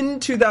 In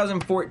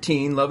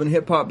 2014, Love and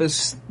Hip Hop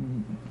is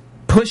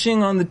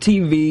pushing on the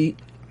TV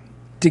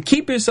to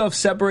keep yourself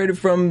separated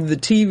from the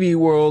TV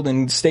world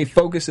and stay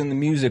focused in the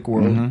music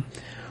world.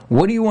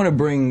 What do you want to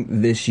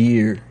bring this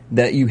year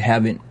that you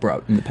haven't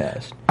brought in the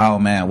past? Oh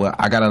man, well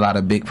I got a lot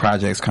of big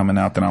projects coming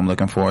out that I'm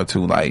looking forward to.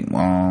 Like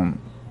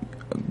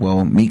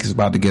well, Meek is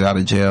about to get out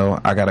of jail.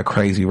 I got a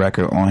crazy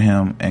record on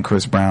him, and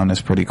Chris Brown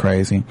is pretty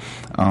crazy.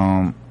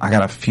 I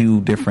got a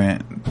few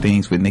different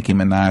things with Nicki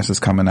Minaj that's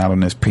coming out on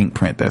this Pink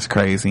Print that's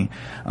crazy.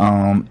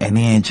 And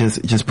then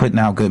just putting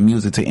out good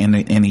music to end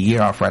the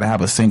year off right. I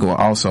have a single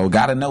also.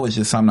 Gotta Know is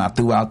just something I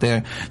threw out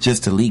there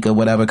just to leak or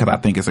whatever, because I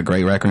think it's a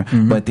great record.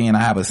 But then I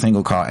have a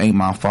single called Ain't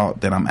My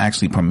Fault that I'm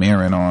actually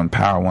premiering on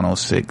Power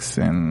 106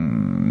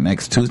 and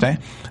next Tuesday.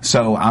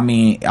 So, I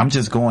mean, I'm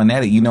just going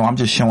at it. You know, I'm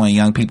just showing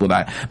young people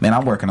that, man,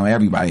 I'm working on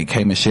everybody.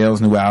 K.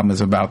 Michelle's new album is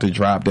about to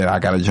drop that I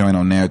got to join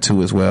on there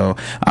too as well.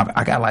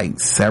 I got like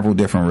several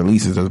different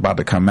releases that's about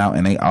to come out,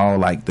 and they all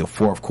like the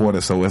fourth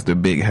quarter, so it's the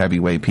big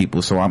heavyweight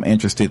people. So I'm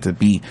interested to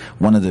be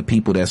one of the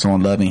people that's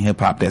on Love and Hip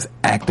Hop that's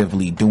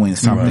actively doing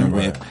something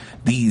with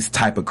these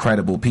type of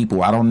credible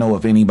people. I don't know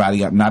if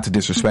anybody, not to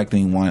disrespect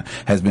anyone,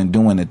 has been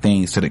doing the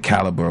things to the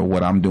caliber of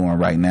what I'm doing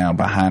right now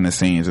behind the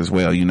scenes as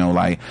well. You know,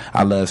 like,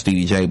 I love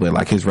Stevie J, but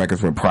like his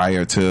records were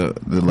prior to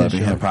the Love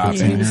and Hip Hop.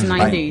 Yeah, it was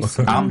 90s.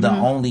 Like, I'm the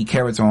only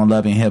character on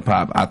Love and Hip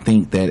Hop, I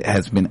think, that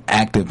has been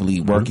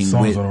actively working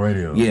songs with on the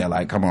radio. Yeah,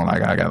 like, come on,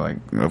 like, I got like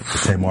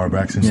Tamar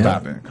Braxton.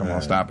 Stop it. Come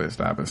on, stop it.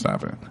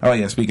 Oh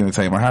yeah, speaking of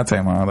Tamar, hi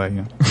Tamar, I love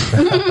you.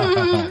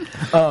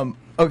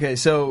 Okay,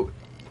 so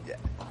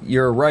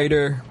you're a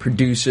writer,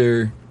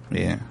 producer,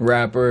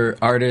 rapper,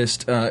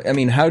 artist. I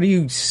mean, how do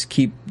you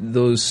keep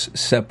those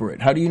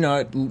separate? How do you,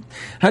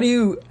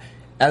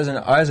 as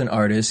an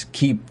artist,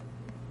 keep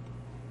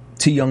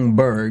to young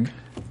Berg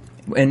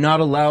and not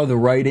allow the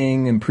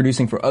writing and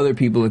producing for other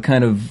people to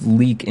kind of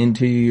leak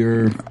into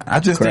your I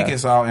just craft? think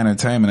it's all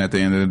entertainment at the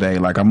end of the day.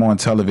 Like, I'm on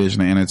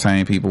television to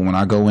entertain people. When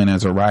I go in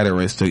as a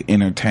writer, it's to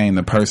entertain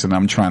the person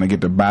I'm trying to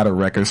get to buy the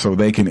record so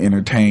they can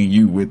entertain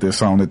you with the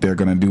song that they're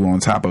going to do on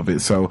top of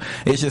it. So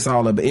it's just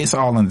it's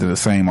all under the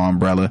same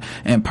umbrella.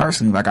 And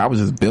personally, like, I was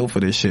just built for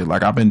this shit.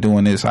 Like, I've been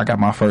doing this. I got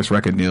my first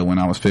record deal when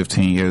I was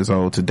 15 years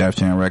old to Def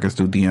Jam Records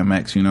through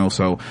DMX, you know.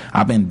 So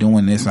I've been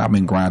doing this and I've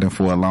been grinding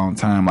for a long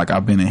time. Like,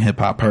 I've been in hip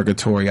hop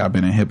purgatory. I've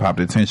been in hip hop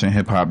detention,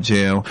 hip hop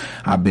jail.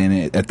 I've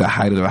been at the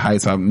height of the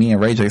heights. Me and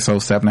Ray J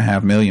sold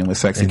 7.5 million with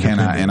Sexy Can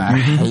I, and I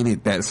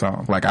hated that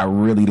song. Like, I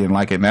really didn't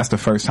like it. And that's the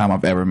first time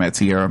I've ever met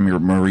Tierra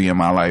Marie in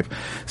my life.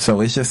 So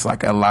it's just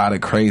like a lot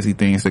of crazy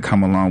things that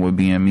come along with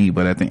being me.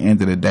 But at the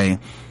end of the day,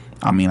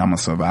 I mean, I'm a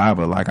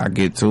survivor. Like, I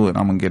get to it,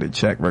 I'm gonna get a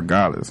check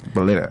regardless.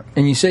 Believe that.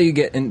 And you say you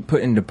get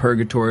put into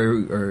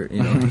purgatory or,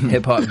 you know,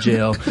 hip hop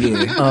jail.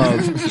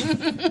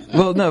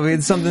 Well, no,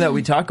 it's something that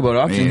we talk about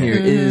often here.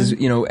 Is,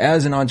 you know,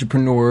 as an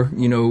entrepreneur,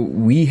 you know,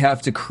 we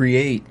have to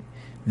create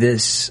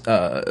this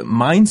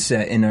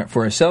mindset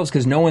for ourselves,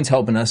 because no one's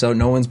helping us out,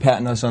 no one's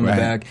patting us on the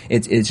back.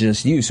 It's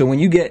just you. So when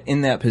you get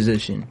in that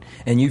position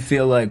and you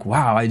feel like,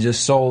 wow, I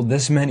just sold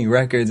this many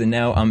records and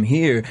now I'm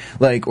here,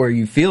 like, or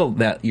you feel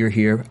that you're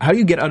here, how do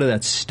you get out of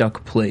that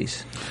stuck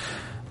place?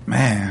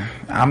 Man,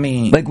 I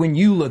mean, like when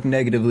you look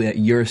negatively at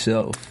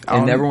yourself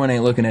and everyone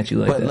ain't looking at you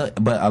like that. Look,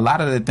 but a lot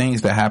of the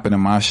things that happen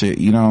in my shit,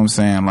 you know what I'm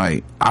saying?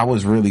 Like, I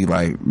was really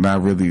like, I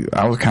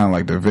was kind of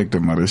like the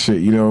victim of the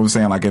shit. You know what I'm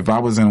saying? Like, if I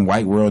was in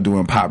White World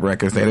doing pop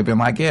records, they'd have been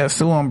like, yeah,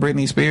 sue on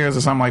Britney Spears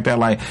or something like that.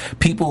 Like,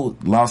 people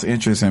lost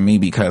interest in me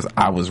because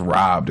I was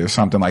robbed or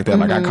something like that.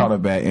 Like, I caught a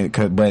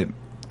bad, but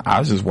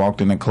I just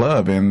walked in the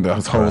club and the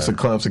whole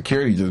club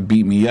security just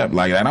beat me up.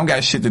 Like, I don't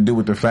got shit to do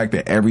with the fact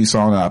that every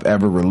song that I've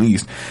ever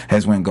released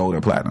has went gold or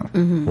platinum.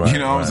 You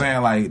know what I'm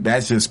saying? Like,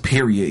 that's just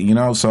period, you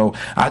know? So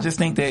I just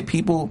think that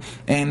people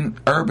in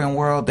urban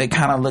world, they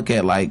kind of look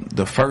at like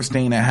the first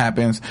thing that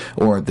happens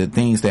or the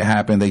things that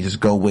happen, they just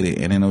go with it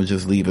and then it'll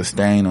just leave a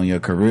stain on your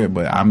career.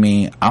 But I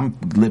mean, I'm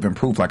living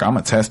proof. Like, I'm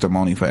a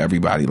testimony for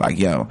everybody. Like,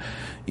 yo,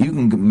 you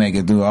can make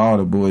it through all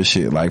the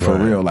bullshit, like, for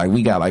real. Like,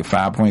 we got like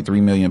 5.3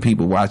 million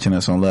people watching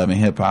us on Love and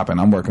Hip Hop, and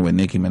I'm working with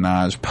Nicki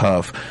Minaj,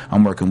 Puff.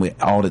 I'm working with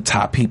all the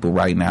top people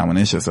right now, and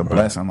it's just a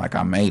blessing. Like,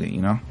 I made it,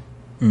 you know?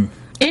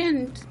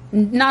 And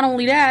not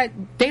only that,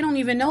 they don't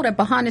even know that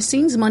behind the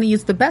scenes money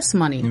is the best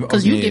money,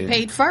 because you get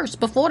paid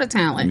first before the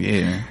talent.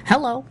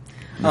 Hello.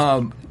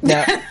 Now,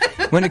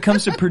 when it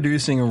comes to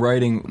producing and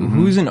writing,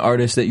 who's an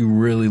artist that you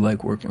really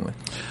like working with?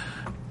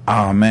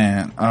 Oh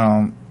man,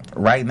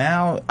 right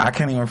now I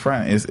can't even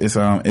front.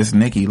 It's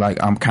Nikki.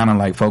 Like, I'm kind of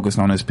like focused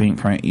on this Pink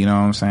Print, you know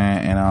what I'm saying?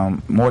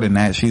 And more than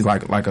that, she's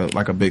like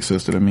a big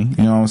sister to me,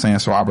 you know what I'm saying?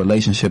 So our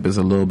relationship is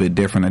a little bit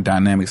different. The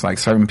dynamics, like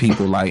certain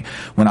people, like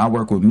when I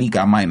work with Meek,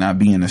 I might not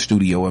be in the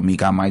studio with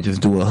Meek. I might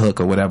just do a hook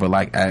or whatever,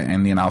 like,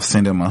 and then I'll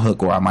send him a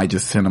hook, or I might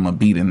just send him a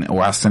beat,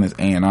 or I send his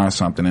A&R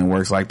something, and it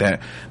works like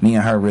that. Me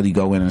and her really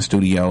go in the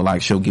studio.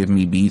 Like, she'll give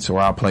me beats or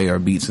I'll play her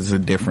beats. It's a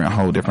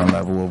whole different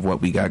level of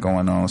what we got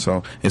going on.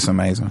 So it's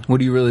amazing. What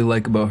do you really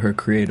like about her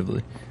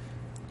creatively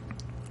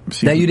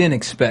that you didn't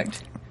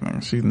expect?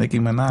 She's Nicki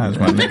Minaj,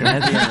 my nigga.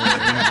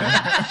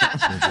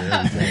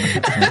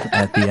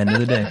 At the end of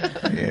the day.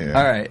 Yeah.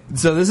 All right.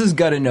 So this is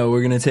Gotta Know.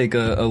 We're going to take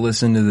a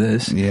listen to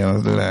this. Yeah,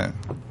 let's do that.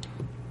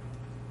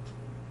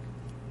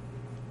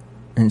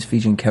 And it's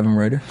featuring Kevin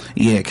Ryder.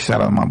 Yeah,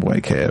 shout out to my boy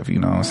Kev, you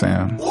know what I'm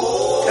saying?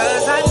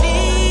 Cause I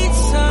need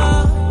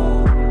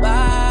somebody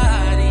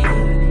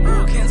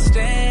who can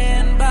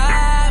stand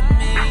by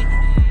me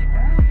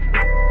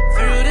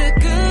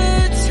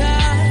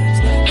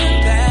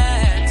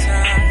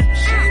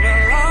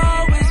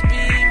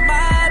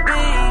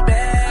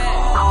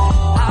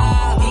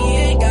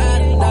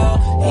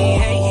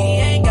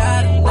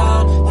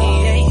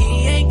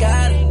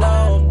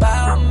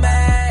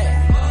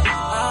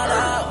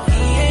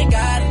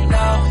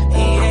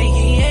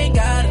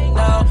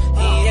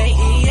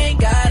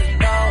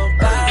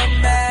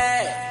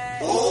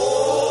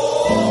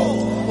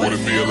what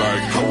it feel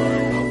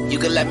like? You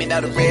can let me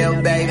know the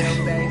real, baby.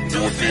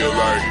 Do it feel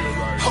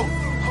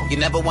like? You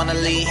never wanna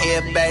leave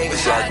here, baby.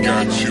 'Cause I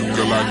got you,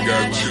 girl, I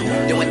got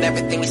you. Doing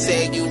everything you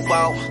said you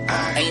won't.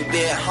 Ain't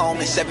been home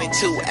in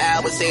 72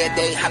 hours every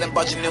day. I done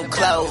bought you new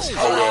clothes.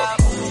 Hold up.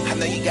 I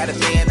know you got a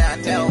man, I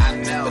know.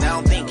 But I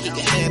don't think he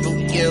can handle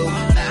you.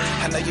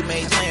 I know you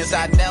made plans,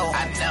 I know.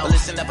 But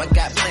listen up, I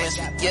got plans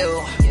for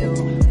you.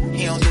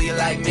 He don't do you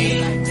like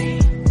me.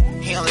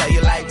 He don't love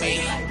you like me.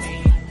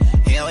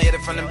 He don't hit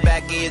it from the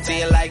back end to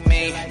you like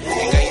me. Girl,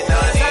 you know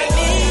I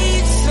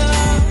need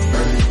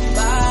somebody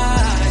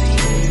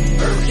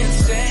who can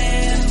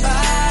stand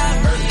by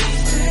me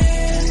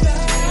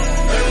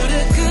through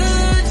the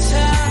good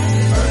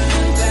times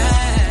and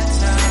bad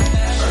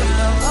times.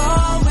 She'll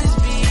always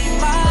be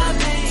my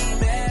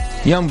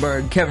baby. Young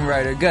Berg, Kevin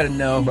Ryder, gotta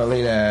know.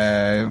 Believe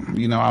that,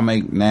 you know, I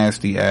make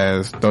nasty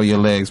ass, throw your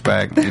legs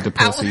back, get the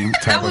pussy.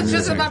 I was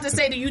just about to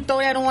say, do you throw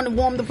that on to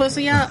warm the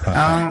pussy up?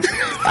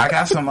 I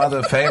got some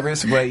other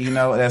favorites, but you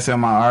know, that's in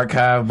my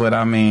archive, but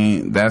I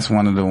mean, that's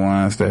one of the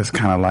ones that's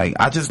kind of like,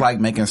 I just like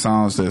making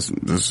songs that's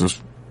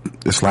just,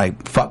 it's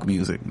like fuck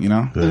music, you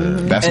know?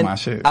 That's And my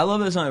shit. I love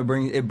that song.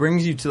 It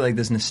brings you to like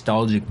this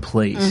nostalgic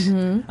place.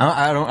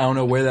 I don't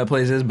know where that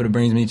place is, but it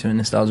brings me to a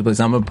nostalgic place.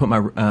 I'm gonna put my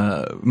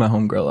my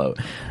homegirl out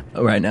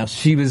right now.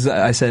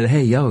 I said,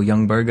 hey, yo,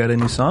 Young Berg got a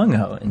new song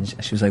out, and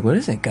she was like, what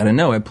is it? Gotta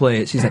know. I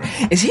play it. She's like,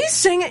 is he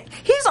singing?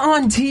 He's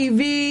on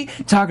TV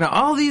talking to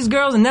all these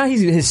girls, and now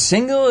his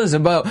single is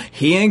about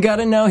he ain't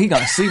gotta know he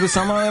gonna sleep with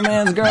some other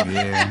man's girl.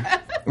 Yeah.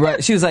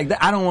 Right. She was like,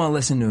 I don't want to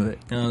listen to it.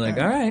 And I was like,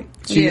 all right.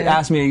 She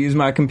asked me to use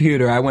my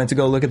computer. I went to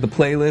go look at the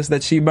playlist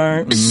that she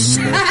burnt.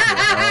 She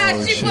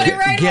put it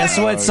right Guess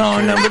on what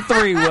song number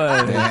 3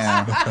 was?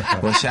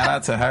 Damn. Well, shout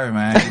out to her,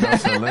 man. You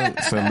know,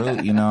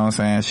 salute. You know what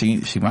I'm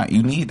saying? She might.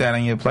 You need that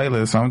in your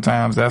playlist.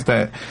 Sometimes that's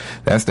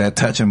that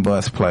touch and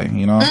bust play.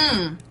 You know.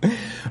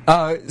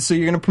 So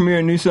you're gonna premiere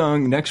a new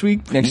song next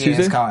week, next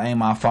Tuesday? It's called Ain't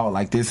My Fault.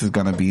 Like, this is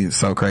gonna be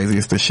so crazy.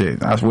 It's the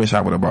shit. I wish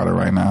I would have brought it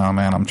right now,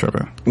 man. I'm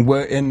tripping.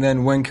 And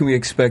then when can we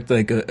expect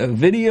like a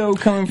video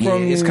coming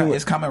from you?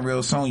 It's coming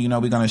real soon. You know,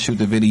 we're gonna shoot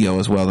the video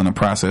as well in the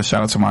process.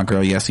 Shout out to my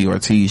girl Yessie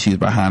Ortiz. She's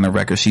behind the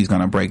record. She's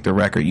gonna break the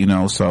record. You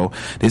know, so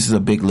this is a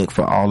big look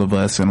for all of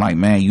us. And like,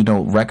 man, you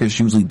know, records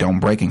usually don't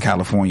break in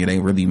California. They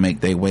really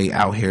make their way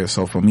out here.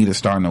 So for me to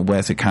start in the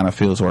West, it kind of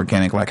feels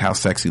organic, like how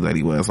Sexy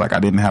Lady was. Like, I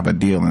didn't have a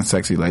deal, and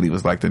Sexy Lady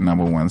was like the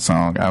 #1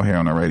 song out here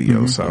on the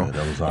radio. So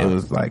it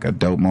was like a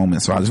dope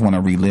moment. So I just want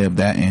to relive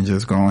that and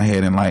just go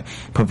ahead and like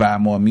provide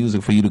more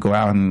music for you to go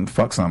out and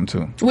fuck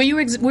something to.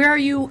 Where are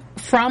you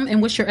from,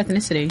 and what's your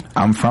ethnicity?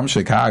 I'm from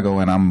Chicago,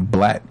 and I'm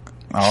black.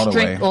 All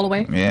the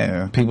way.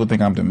 Yeah. People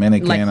think I'm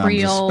Dominican, like I'm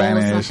just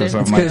Spanish or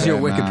something like that. Because your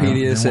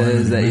Wikipedia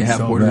says that you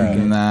have Puerto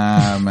Rican.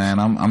 Nah, man.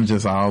 I'm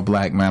just all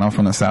black, man. I'm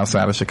from the south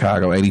side of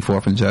Chicago,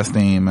 84th and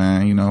Justine,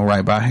 man. You know,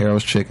 right by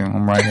Harold's Chicken.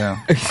 I'm right here.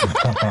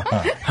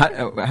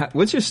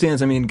 What's your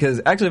stance? I mean,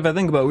 because actually, if I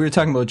think about it, we were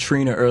talking about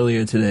Trina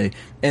earlier today,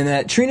 and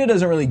that Trina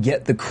doesn't really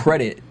get the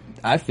credit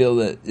I feel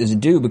that is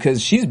due,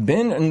 because she's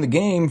been in the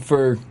game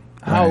for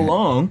how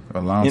long? A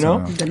long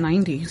time. The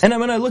 90s. And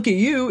when I look at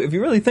you, if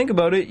you really think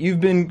about it, you've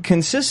been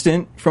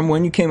consistent from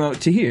when you came out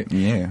to here.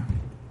 Yeah.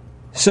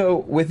 So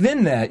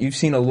within that, you've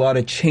seen a lot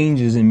of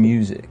changes in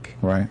music.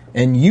 Right.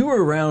 And you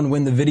were around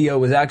when the video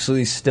was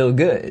actually still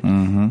good.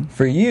 Mm-hmm.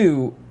 For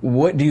you,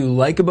 what do you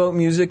like about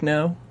music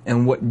now,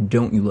 and what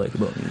don't you like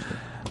about music?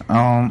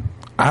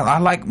 I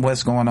like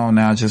what's going on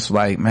now. Just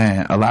like,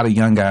 man, a lot of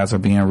young guys are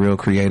being real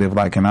creative.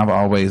 Like, and I've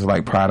always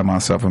like prided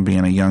myself in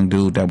being a young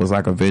dude that was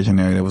like a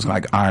visionary. That was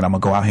like, all right, I'm gonna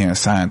go out here and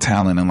sign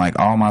talent. And like,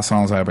 all my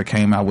songs I ever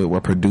came out with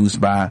were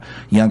produced by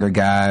younger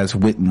guys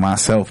with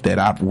myself that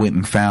I went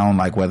and found,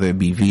 like whether it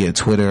be via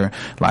Twitter,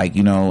 like,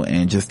 you know,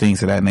 and just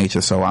things of that nature.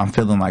 So I'm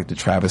feeling like the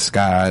Travis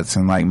Scotts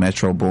and like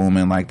Metro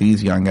Boomin, like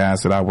these young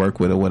guys that I work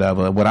with or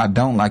whatever. What I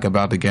don't like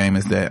about the game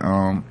is that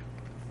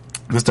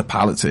just the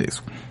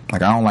politics.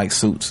 Like, I don't like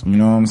suits. You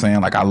know what I'm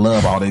saying? Like, I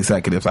love all the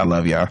executives. I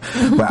love y'all.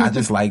 But I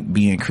just like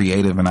being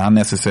creative, and I'm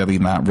necessarily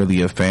not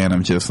really a fan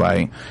of just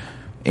like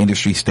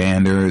industry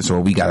standards, or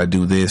we got to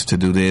do this to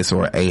do this,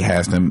 or A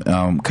has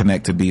to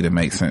connect to B to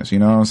make sense. You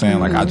know what I'm saying?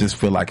 Like, I just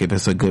feel like if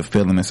it's a good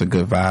feeling, it's a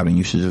good vibe, and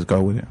you should just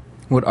go with it.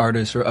 What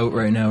artists are out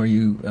right now are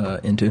you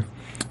into?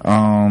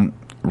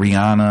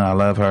 Rihanna, I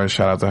love her.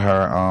 Shout out to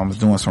her. I was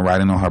doing some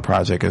writing on her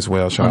project as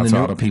well. Shout out to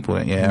all the people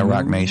at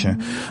Rock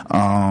Nation.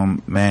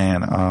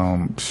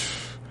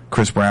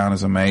 Chris Brown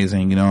is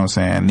amazing, you know what I'm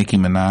saying? Nicki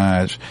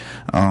Minaj,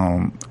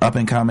 up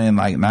and coming,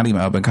 like not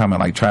even up and coming,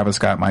 like Travis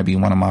Scott might be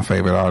one of my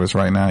favorite artists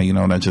right now, you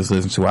know, that just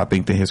listen to. I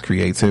think that his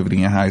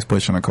creativity and how he's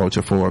pushing the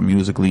culture forward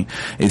musically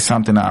is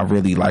something I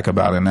really like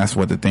about it, and that's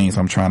what the things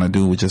I'm trying to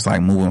do, which is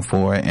like moving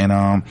forward.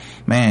 And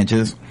man,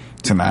 just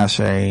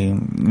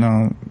Tinashe, you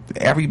know,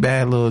 every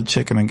bad little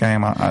chick in the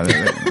game,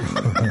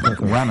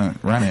 run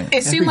it.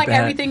 It seemed like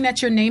everything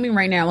that you're naming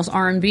right now is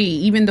R&B,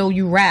 even though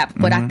you rap.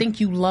 But I think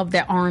you love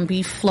that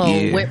R&B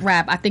flow with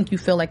rap. I think you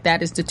feel like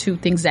that is the two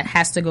things that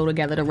has to go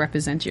together to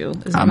represent you.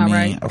 Am I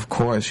right? Of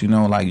course, you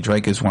know, like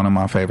Drake is one of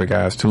my favorite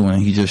guys too,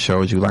 and he just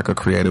shows you like a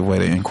creative way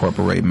to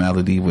incorporate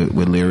melody with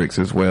lyrics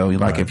as well.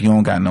 Like if you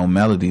don't got no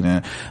melody,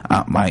 then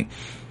like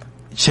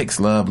chicks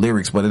love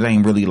lyrics, but it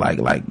ain't really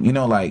like you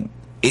know, like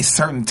it's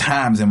certain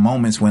times and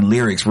moments when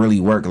lyrics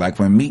really work. Like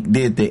when Meek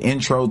did the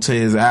intro to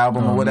his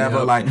album or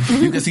whatever, like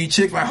you can see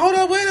chicks like, hold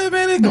up, wait a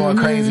minute, going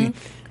crazy.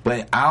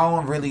 But I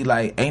don't really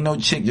ain't no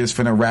chick just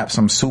finna rap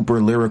some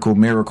super lyrical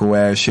miracle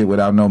ass shit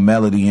without no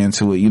melody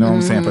into it, you know what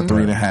I'm saying, for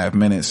 3.5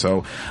 minutes.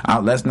 So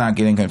let's not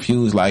get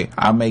confused. Like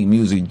I make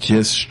music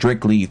just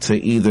strictly to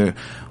either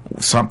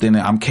something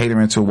that I'm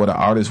catering to what an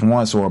artist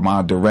wants, or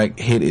my direct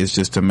hit is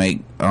just to make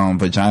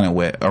vagina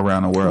wet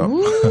around the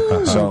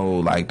world. So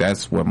like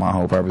that's what my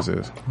whole purpose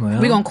is.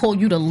 We're gonna call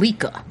you the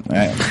leaker.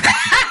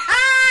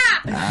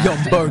 Young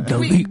Berg the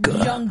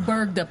leaker. Young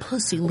Berg the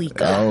pussy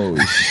leaker. Oh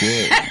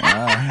shit.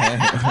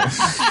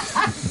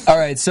 All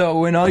right, so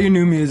when all your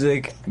new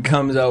music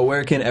comes out,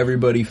 where can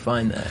everybody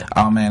find that?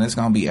 Oh man, it's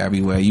gonna be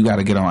everywhere. You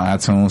gotta get on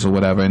iTunes or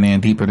whatever, and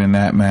then deeper than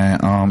that, man,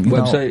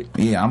 website?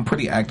 Yeah, I'm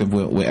pretty active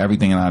with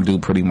everything, and I do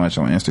pretty much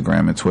on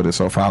Instagram and Twitter.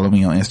 So follow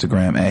me on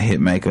Instagram at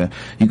Hitmaker.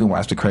 You can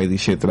watch the crazy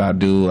shit that I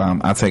do.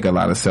 I take a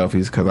lot of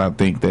selfies because I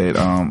think that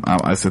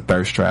it's a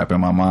thirst trap, and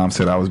my mom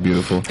said I was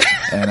beautiful.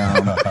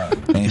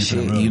 And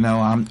shit, you know,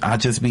 I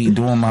just be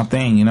doing my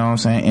thing, you know what I'm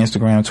saying?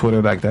 Instagram,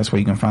 Twitter, like that's where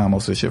you can find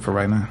most of the shit for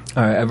right now.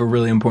 All right, I have a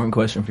really important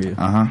question for you.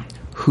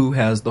 Who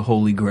has the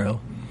holy grail?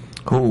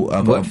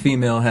 What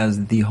female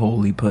has the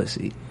holy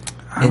pussy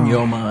in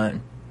your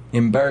mind?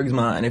 In Berg's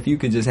mind, if you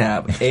could just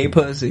have a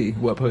pussy,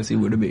 what pussy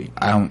would it be?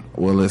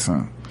 Well,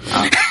 listen.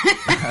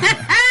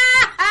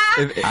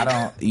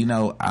 I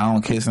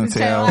don't kiss and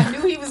tell. I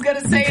knew he was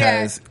gonna say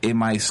because that. it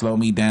might slow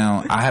me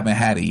down. I haven't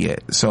had it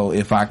yet, so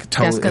if I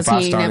told, that's because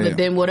he ain't never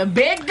been with a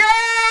big girl.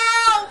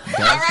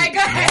 All right, go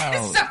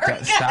ahead.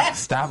 Sorry,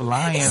 stop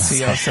lying to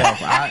yourself.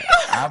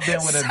 I've been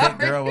with a big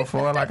girl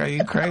before. Like, are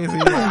you crazy?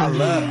 I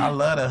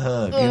love the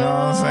hug. You know what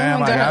I'm saying?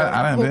 Like,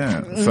 I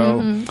done been.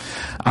 So,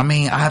 I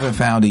mean, I haven't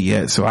found it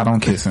yet, so I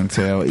don't kiss and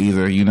tell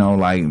either. You know,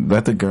 like,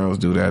 let the girls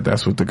do that.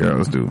 That's what the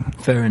girls do.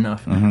 Fair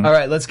enough. All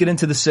right, let's get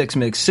into the 6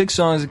 mix. 6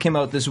 songs that came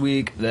out this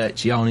week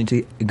that y'all need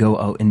to go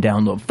out and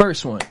download.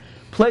 First one,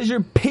 Pleasure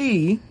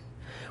P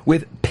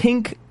with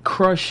Pink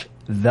Crush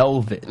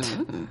Velvet.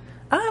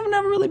 I've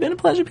never really been a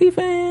Pleasure P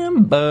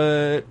fan,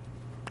 but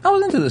I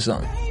was into this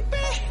song.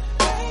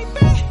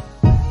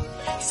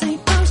 Say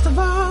first of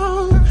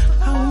all,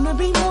 I wanna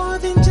be more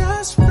than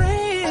just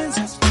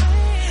friends.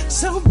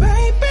 So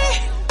baby,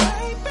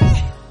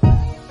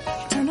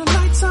 turn the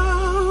lights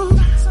on.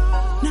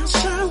 Now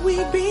shall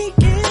we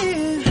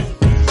begin?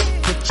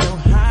 Put your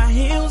high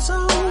heels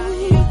on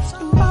and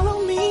follow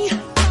me,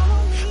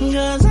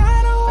 'cause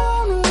I don't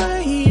wanna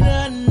wait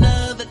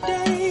another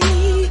day.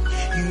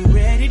 You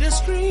ready to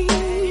scream?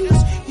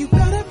 You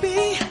better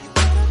be,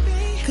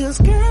 'cause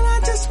girl, I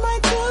just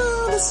might do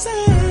the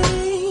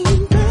same.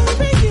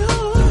 Baby, you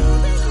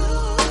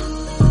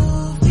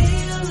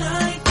feel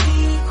like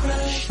Pink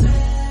Crush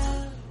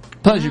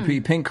Velvet. Pleasure P,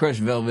 Pink Crush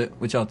Velvet.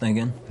 What y'all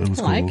thinking? It was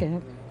I cool. like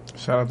it.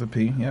 Shout out to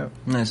P. Yep.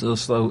 Nice little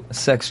slow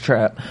sex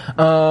trap.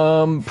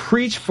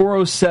 Preach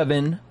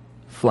 407,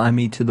 Fly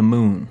Me to the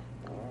Moon.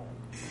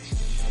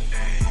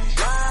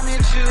 Fly me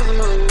to the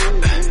moon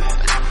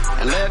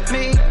and let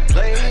me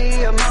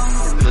play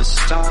among the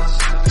stars.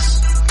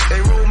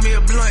 They roll me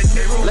a blunt.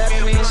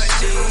 Let me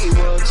see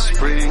what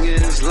spring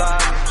is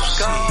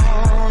like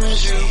on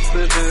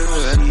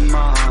Jupiter and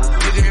Mars.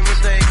 Nigga,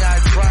 everything I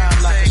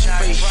drive like a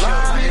space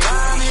Fly me to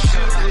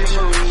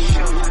the moon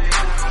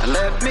and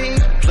let me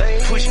play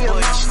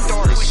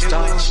among the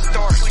stars.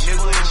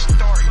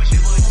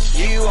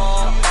 You are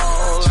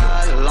all I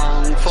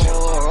long for,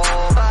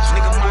 all I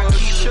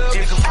worship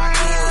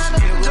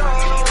and adore.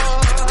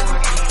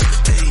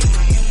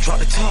 Drop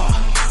the top,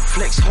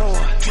 flex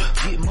hard,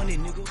 get money,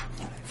 nigga.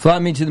 Fly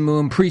Me to the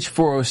Moon, Preach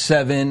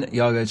 407.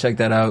 Y'all gotta check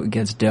that out. It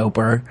gets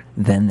doper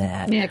than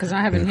that. Yeah, because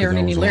I haven't Yeah, 'cause heard that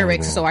any was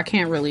lyrics, horrible. so I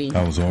can't really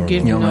That was horrible.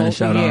 give You you don't no. mind a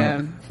shout Yeah,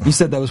 out? You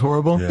said that was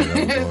horrible? Yeah, that was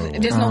horrible.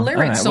 there's no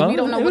lyrics, alright, so well, we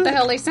don't know what the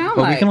hell they sound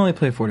But like. we can only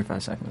play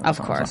 45 seconds. Of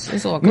Song, course, so.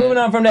 it's all good. Moving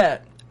on from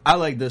that, I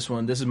like this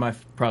one. This is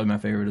probably my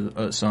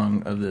favorite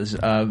song of this.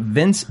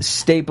 Vince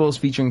Staples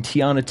featuring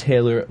Tiana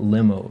Taylor,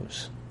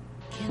 Limos.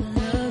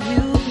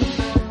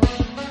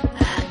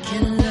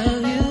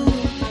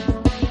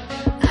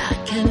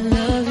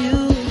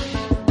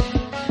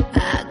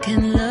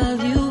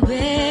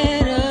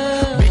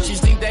 Bitches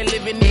think they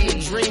living in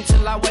a dream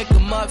till I wake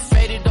 'em up.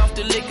 Faded off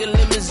the liquor,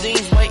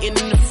 limousines waiting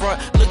in the front.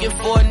 Looking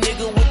for a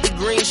nigga with the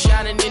green Niggas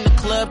shining in the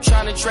club,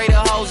 trying to trade a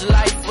hoe's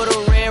life for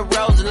the red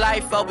rose of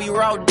life. I'll be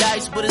roll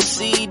dice, but a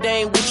seed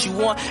ain't what you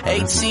want.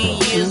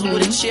 18 years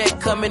with a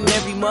check coming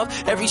every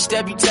month. Every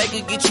step you take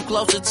will get you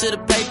closer to the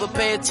paper.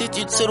 Pay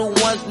attention to the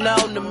ones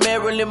known, the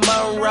Marilyn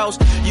Monroes.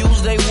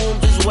 Use they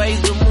wombs as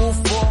ways to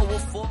move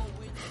forward.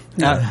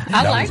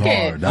 I like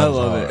it. I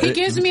love it. He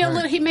gives me a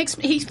little.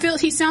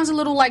 He sounds a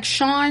little like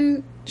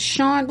Sean.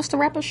 What's the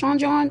rapper? Sean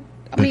John.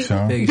 Big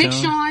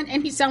Sean,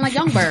 and he sound like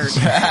Young Berg.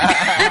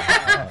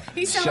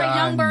 He sound like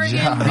Young Berg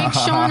and Big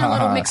Sean a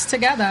little mixed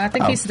together. I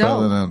think he's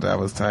dope. That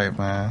was tight,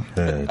 man.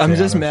 Yeah, I'm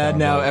just mad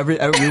now.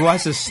 We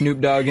watched a Snoop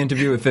Dogg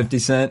interview with 50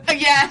 Cent.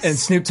 Yes. And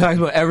Snoop talks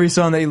about every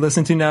song that you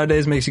listen to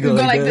nowadays makes you go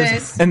like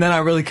this. And then I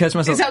really catch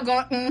myself. He's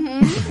going,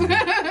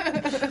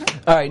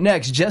 All right,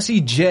 next, Jessie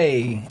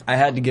J. I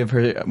had to give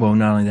her, well,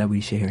 not only that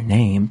we share her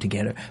name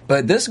together,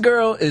 but this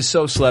girl is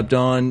so slept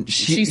on.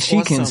 She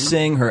awesome. can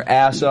sing her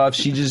ass off.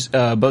 She just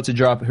about to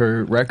drop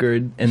her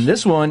record, and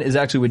this one is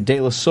actually with De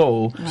La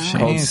Soul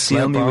called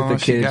 "Seal Me with a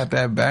Kiss." She got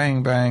that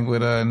bang bang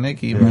with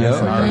Nicki, man. Yep.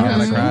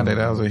 Ariana Grande.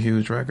 That was a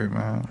huge record,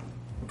 man.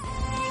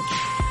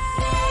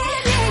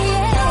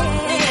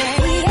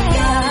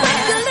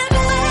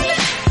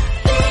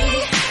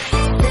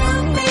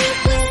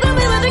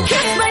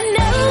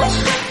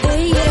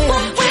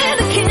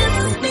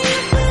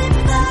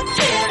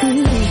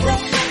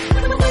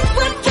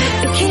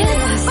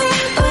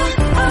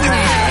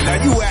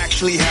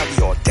 Have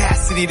the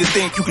audacity to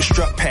think you can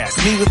strut past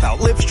me without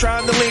lips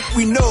trying to link.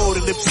 We know the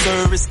lip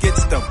service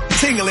gets them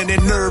tingling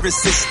in nervous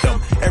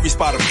system. Every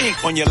spot of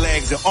ink on your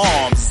legs and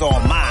arms is all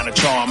mine a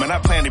charm, and I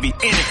plan to be in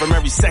it from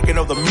every second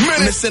of the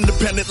minute. It's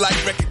independent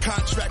like record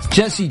contracts.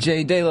 Jessie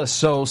J, De La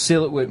Soul,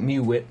 Seal It With Me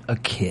With a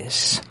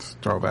Kiss.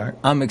 Throwback.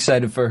 I'm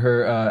excited for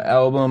her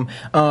album.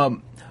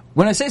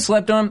 When I say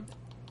slept on,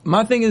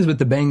 my thing is with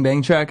the Bang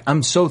Bang track,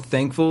 I'm so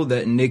thankful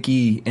that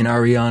Nicki and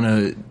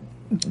Ariana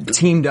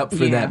teamed up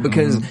for that,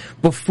 because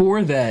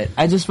before that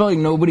I just felt like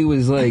nobody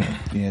was like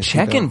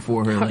checking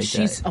for her like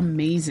she's that.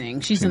 Amazing.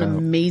 She's an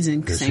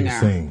amazing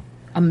singer.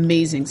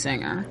 Amazing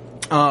singer.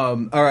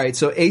 All right,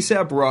 so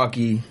ASAP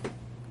Rocky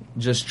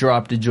just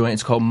dropped a joint.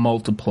 It's called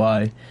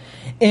Multiply,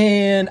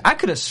 and I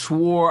could have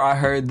swore I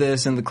heard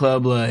this in the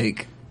club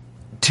like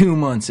 2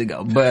 months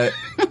ago, but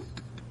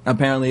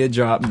apparently it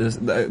dropped this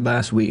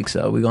last week,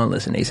 so we're gonna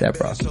listen to ASAP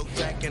Rocky.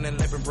 In the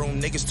living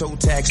room, niggas toe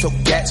tags, toe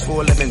gats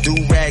for a living, do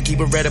rag, keep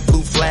a red or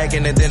blue flag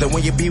in the dinner.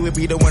 When you be with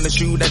me, the one to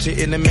shoot at you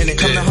in a minute.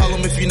 Come to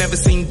Harlem if you never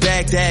seen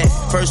Baghdad.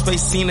 First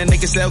place seen a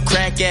nigga sell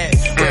crack at.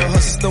 Real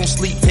hustlers don't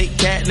sleep, take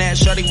cat nap.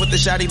 Shorty with the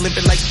shotty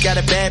limping like you got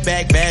a bad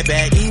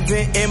bag.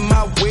 Even in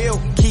my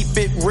will, keep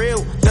it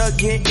real.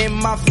 Dug in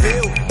my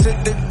field, to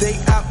the day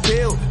I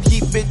feel.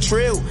 Keep it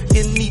trill,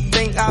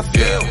 anything I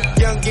feel.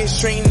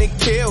 Youngest trained to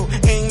kill,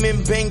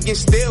 aiming, banging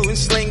still, and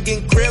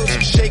slinging krills.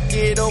 Shake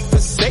it open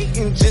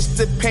Satan just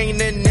to paint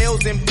the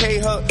nails and pay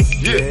her.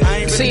 I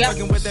ain't really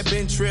fucking with that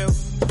Ben Trill.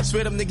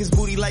 Swear them niggas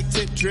booty like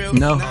tip drill.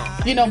 No.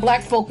 You know,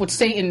 black folk with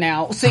Satan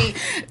now. See,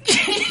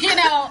 you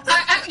know,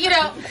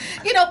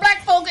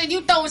 black folk, and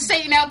you throwing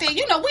Satan out there.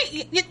 You know,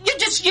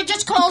 you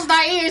just closed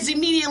our ears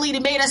immediately to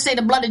made us say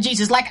the blood of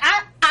Jesus. Like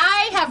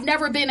I have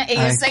never been an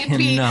ASAP. I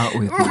cannot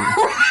with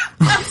you.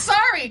 I'm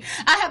sorry.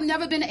 I have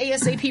never been an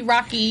ASAP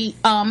Rocky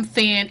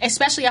fan,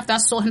 especially after I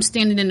saw him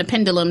standing in the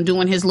pendulum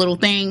doing his little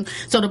thing.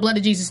 So the blood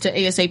of Jesus to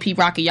ASAP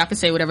Rocky. Y'all can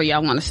say whatever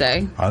y'all want to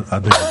say. I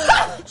think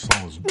the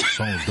song was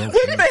dope.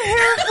 Look at the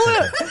hair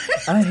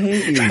flip. I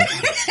hate you.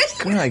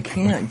 God, I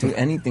can't do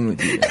anything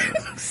with you.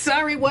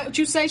 Sorry, what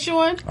you say,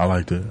 Sean? I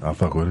liked it. I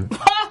fuck with it.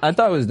 I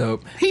thought it was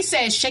dope. He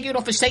says, shake it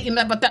off for Satan,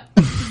 but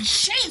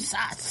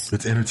Jesus.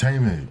 It's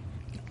entertainment.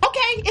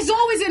 Okay, it's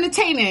always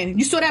entertaining.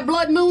 You saw that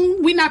blood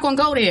moon? We're not gonna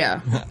go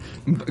there.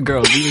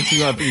 Girl,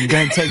 you up. You're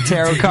gonna take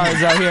tarot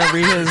cards out here and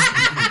read his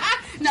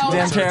no,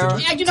 damn tarot?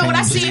 You know what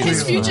I see in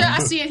his future? I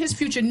see in his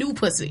future new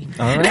pussy.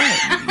 All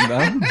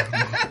right.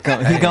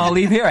 He's gonna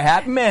leave here a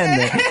happy man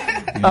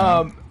then.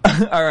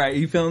 All right,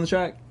 you feeling the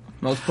track?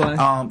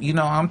 Multiply? You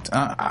know,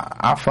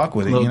 I fuck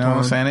with it. You know what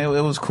I'm saying? It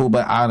was cool,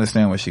 but I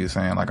understand what she was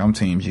saying. Like, I'm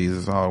Team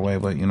Jesus all the way,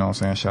 but you know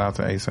what I'm saying? Shout out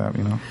to ASAP,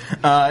 you know?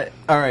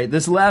 All right,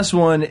 this last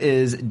one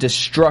is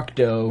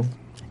Destructo,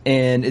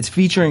 and it's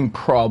featuring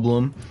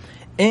Problem.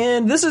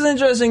 And this is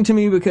interesting to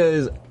me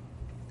because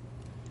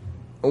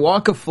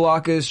Waka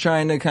Flocka is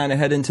trying to kind of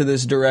head into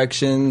this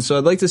direction, so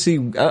I'd like to see,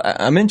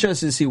 I'm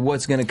interested to see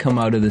what's going to come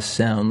out of this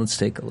sound. Let's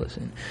take a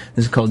listen.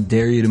 This is called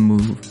Dare You to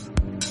Move.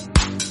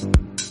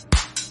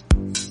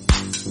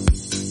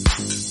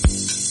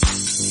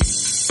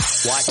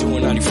 Watch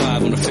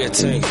 295 on the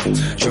 15.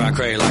 Try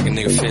crazy like a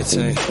nigga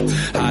 15.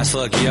 High as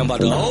fuck, yeah, I'm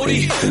about to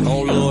OD.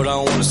 Oh Lord, I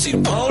don't wanna see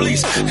the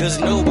police. Cause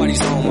nobody's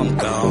home, I'm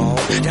gone.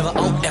 Never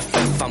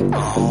OFF, I'm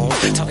on.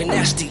 Talking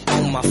nasty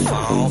on my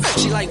phone.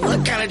 She like,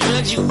 what kind of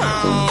drugs you on?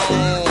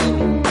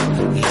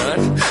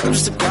 None. I'm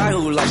just a guy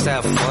who likes to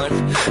have fun.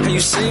 And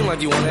you seem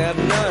like you wanna have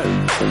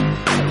none.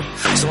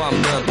 So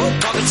I'm done. Whoa,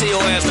 talking to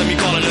your ass, let me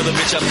call another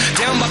bitch up.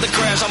 Damn, I'm about to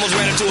crash, almost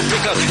ran into a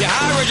pickup. Yeah,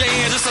 I raise your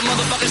hands, just a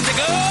motherfucking stick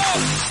up.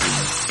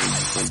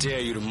 I dare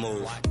you to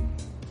move.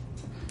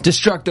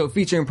 Destructo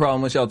featuring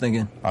Problem. What y'all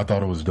thinking? I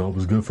thought it was dope. It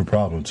was good for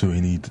Problem too.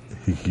 He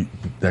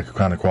that could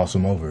kind of cross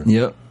him over.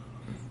 Yep.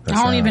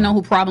 I don't even know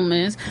who Problem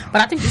is,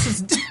 but I think this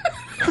is.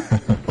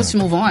 Let's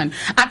move on.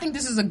 I think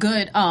this is a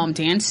good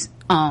dance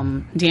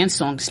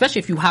song, especially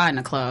if you high in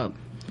a club.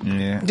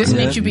 Yeah. This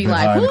makes you be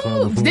like,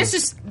 "Woo!" This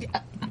is,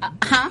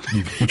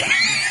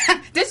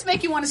 this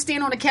make you want to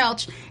stand on the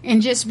couch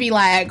and just be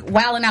like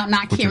wilding out,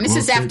 not caring.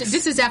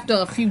 This is after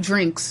a few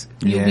drinks.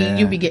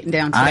 You'll be getting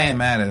down to I that. ain't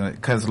mad at it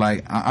because,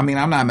 like, I mean,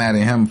 I'm not mad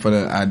at him for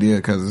the idea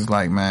because it's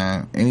like,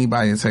 man,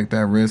 anybody take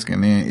that risk,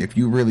 and then if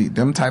you really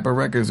them type of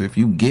records, if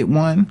you get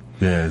one,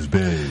 yeah, it's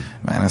big.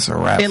 Man, it's a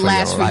rap. It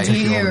lasts for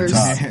years.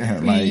 Like,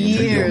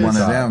 if you get one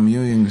of them,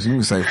 you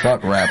can say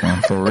fuck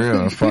rapping for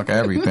real. Fuck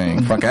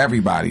everything. Fuck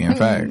everybody. In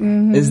fact,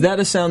 is that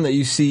a sound that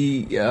you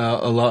see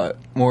a lot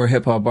more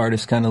hip hop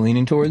artists kind of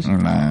leaning towards?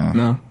 Nah,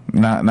 no,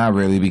 not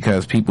really,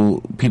 because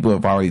people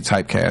have already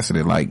typecasted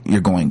it like you're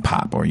going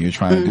pop or you're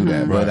trying to do that.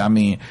 But I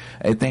mean,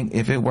 I think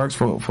if it works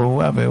for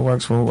whoever, it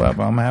works for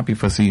whoever. I'm happy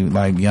for see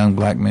like young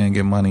black men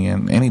get money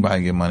and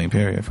anybody get money.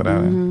 Period for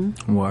that.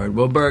 Word.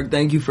 Well, Berg,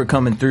 thank you for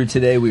coming through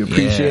today. We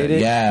appreciate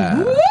it.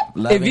 Yeah.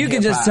 If you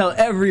could just tell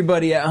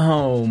everybody at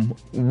home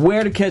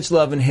where to catch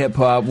Love and Hip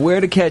Hop, where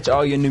to catch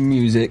all your new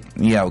music.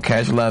 Yo,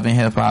 catch Love and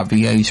Hip Hop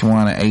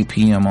VH1 at 8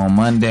 p.m. on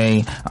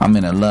Monday. I'm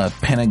in a Love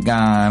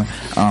Pentagon.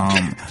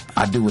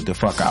 I do what the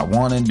fuck I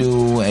want to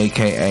do,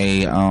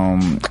 aka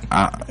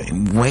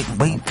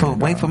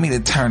wait for me to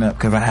turn up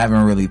because I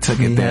haven't really took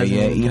it there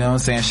yet. You know what I'm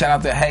saying? Shout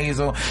out to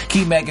Hazel.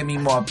 Keep making me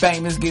more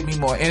famous. Give me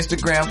more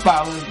Instagram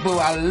followers. Boo,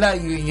 I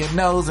love you and your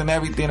nose and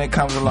everything that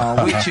comes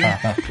along with you.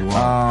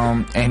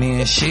 And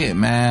then shit,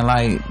 man.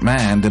 Like,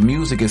 man, the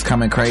music is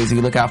coming crazy.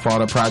 Look out for all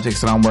the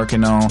projects that I'm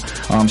working on.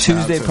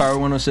 Tuesday, Power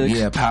 106.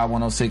 Yeah, Power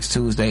 106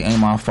 Tuesday. Ain't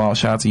my fault.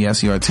 Shout out to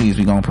SCRTs.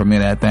 We gonna premiere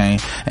that thing.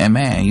 And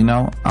man, you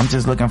know, I'm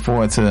just looking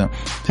forward to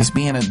just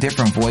being a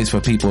different voice for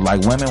people.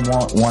 Like, women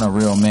want a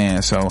real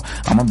man, so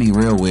I'm gonna be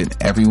real with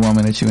every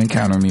woman that you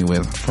encounter me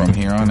with from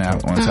here on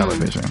out on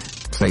television.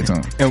 Stay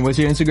tuned. And what's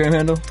your Instagram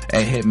handle?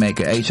 At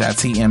Hitmaker,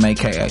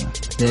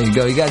 HITMAKA. There you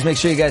go. You guys make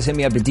sure you guys hit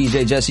me up at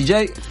DJ Jesse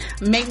J.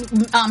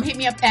 Hit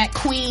me up at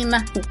Queen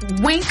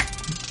Wink.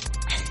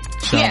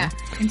 Sean. Yeah.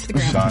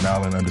 Instagram. Sean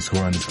Allen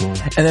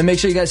 __. And then make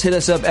sure you guys hit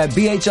us up at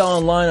BHL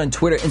Online on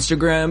Twitter,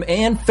 Instagram,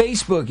 and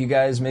Facebook. You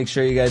guys make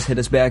sure you guys hit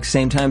us back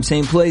same time,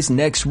 same place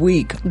next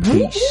week.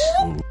 Peace.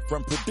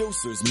 From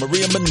producers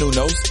Maria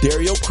Menounos,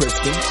 Dario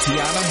Kristen,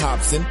 Tiana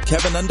Hobson,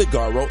 Kevin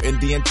Undergaro, and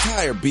the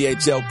entire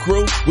BHL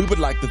crew, we would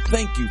like to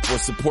thank you for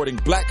supporting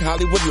Black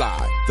Hollywood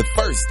Live, the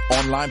first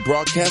online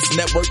broadcast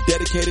network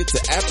dedicated to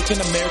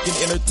African American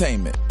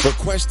entertainment. For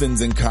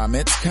questions and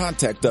comments,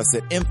 contact us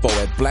at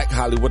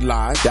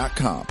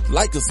info@blackhollywoodlive.com.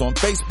 Like us on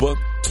Facebook,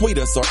 tweet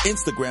us or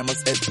Instagram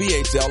us at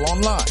BHL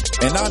Online.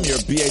 And I'm your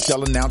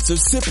BHL announcer,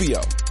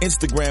 Scipio.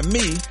 Instagram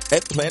me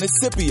at Planet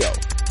Scipio.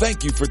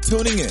 Thank you for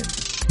tuning in.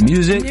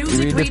 Music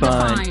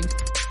redefined.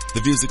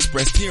 The views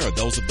expressed here are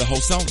those of the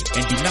host only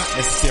and do not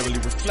necessarily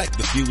reflect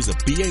the views of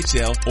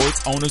BHL or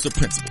its owners or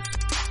principals.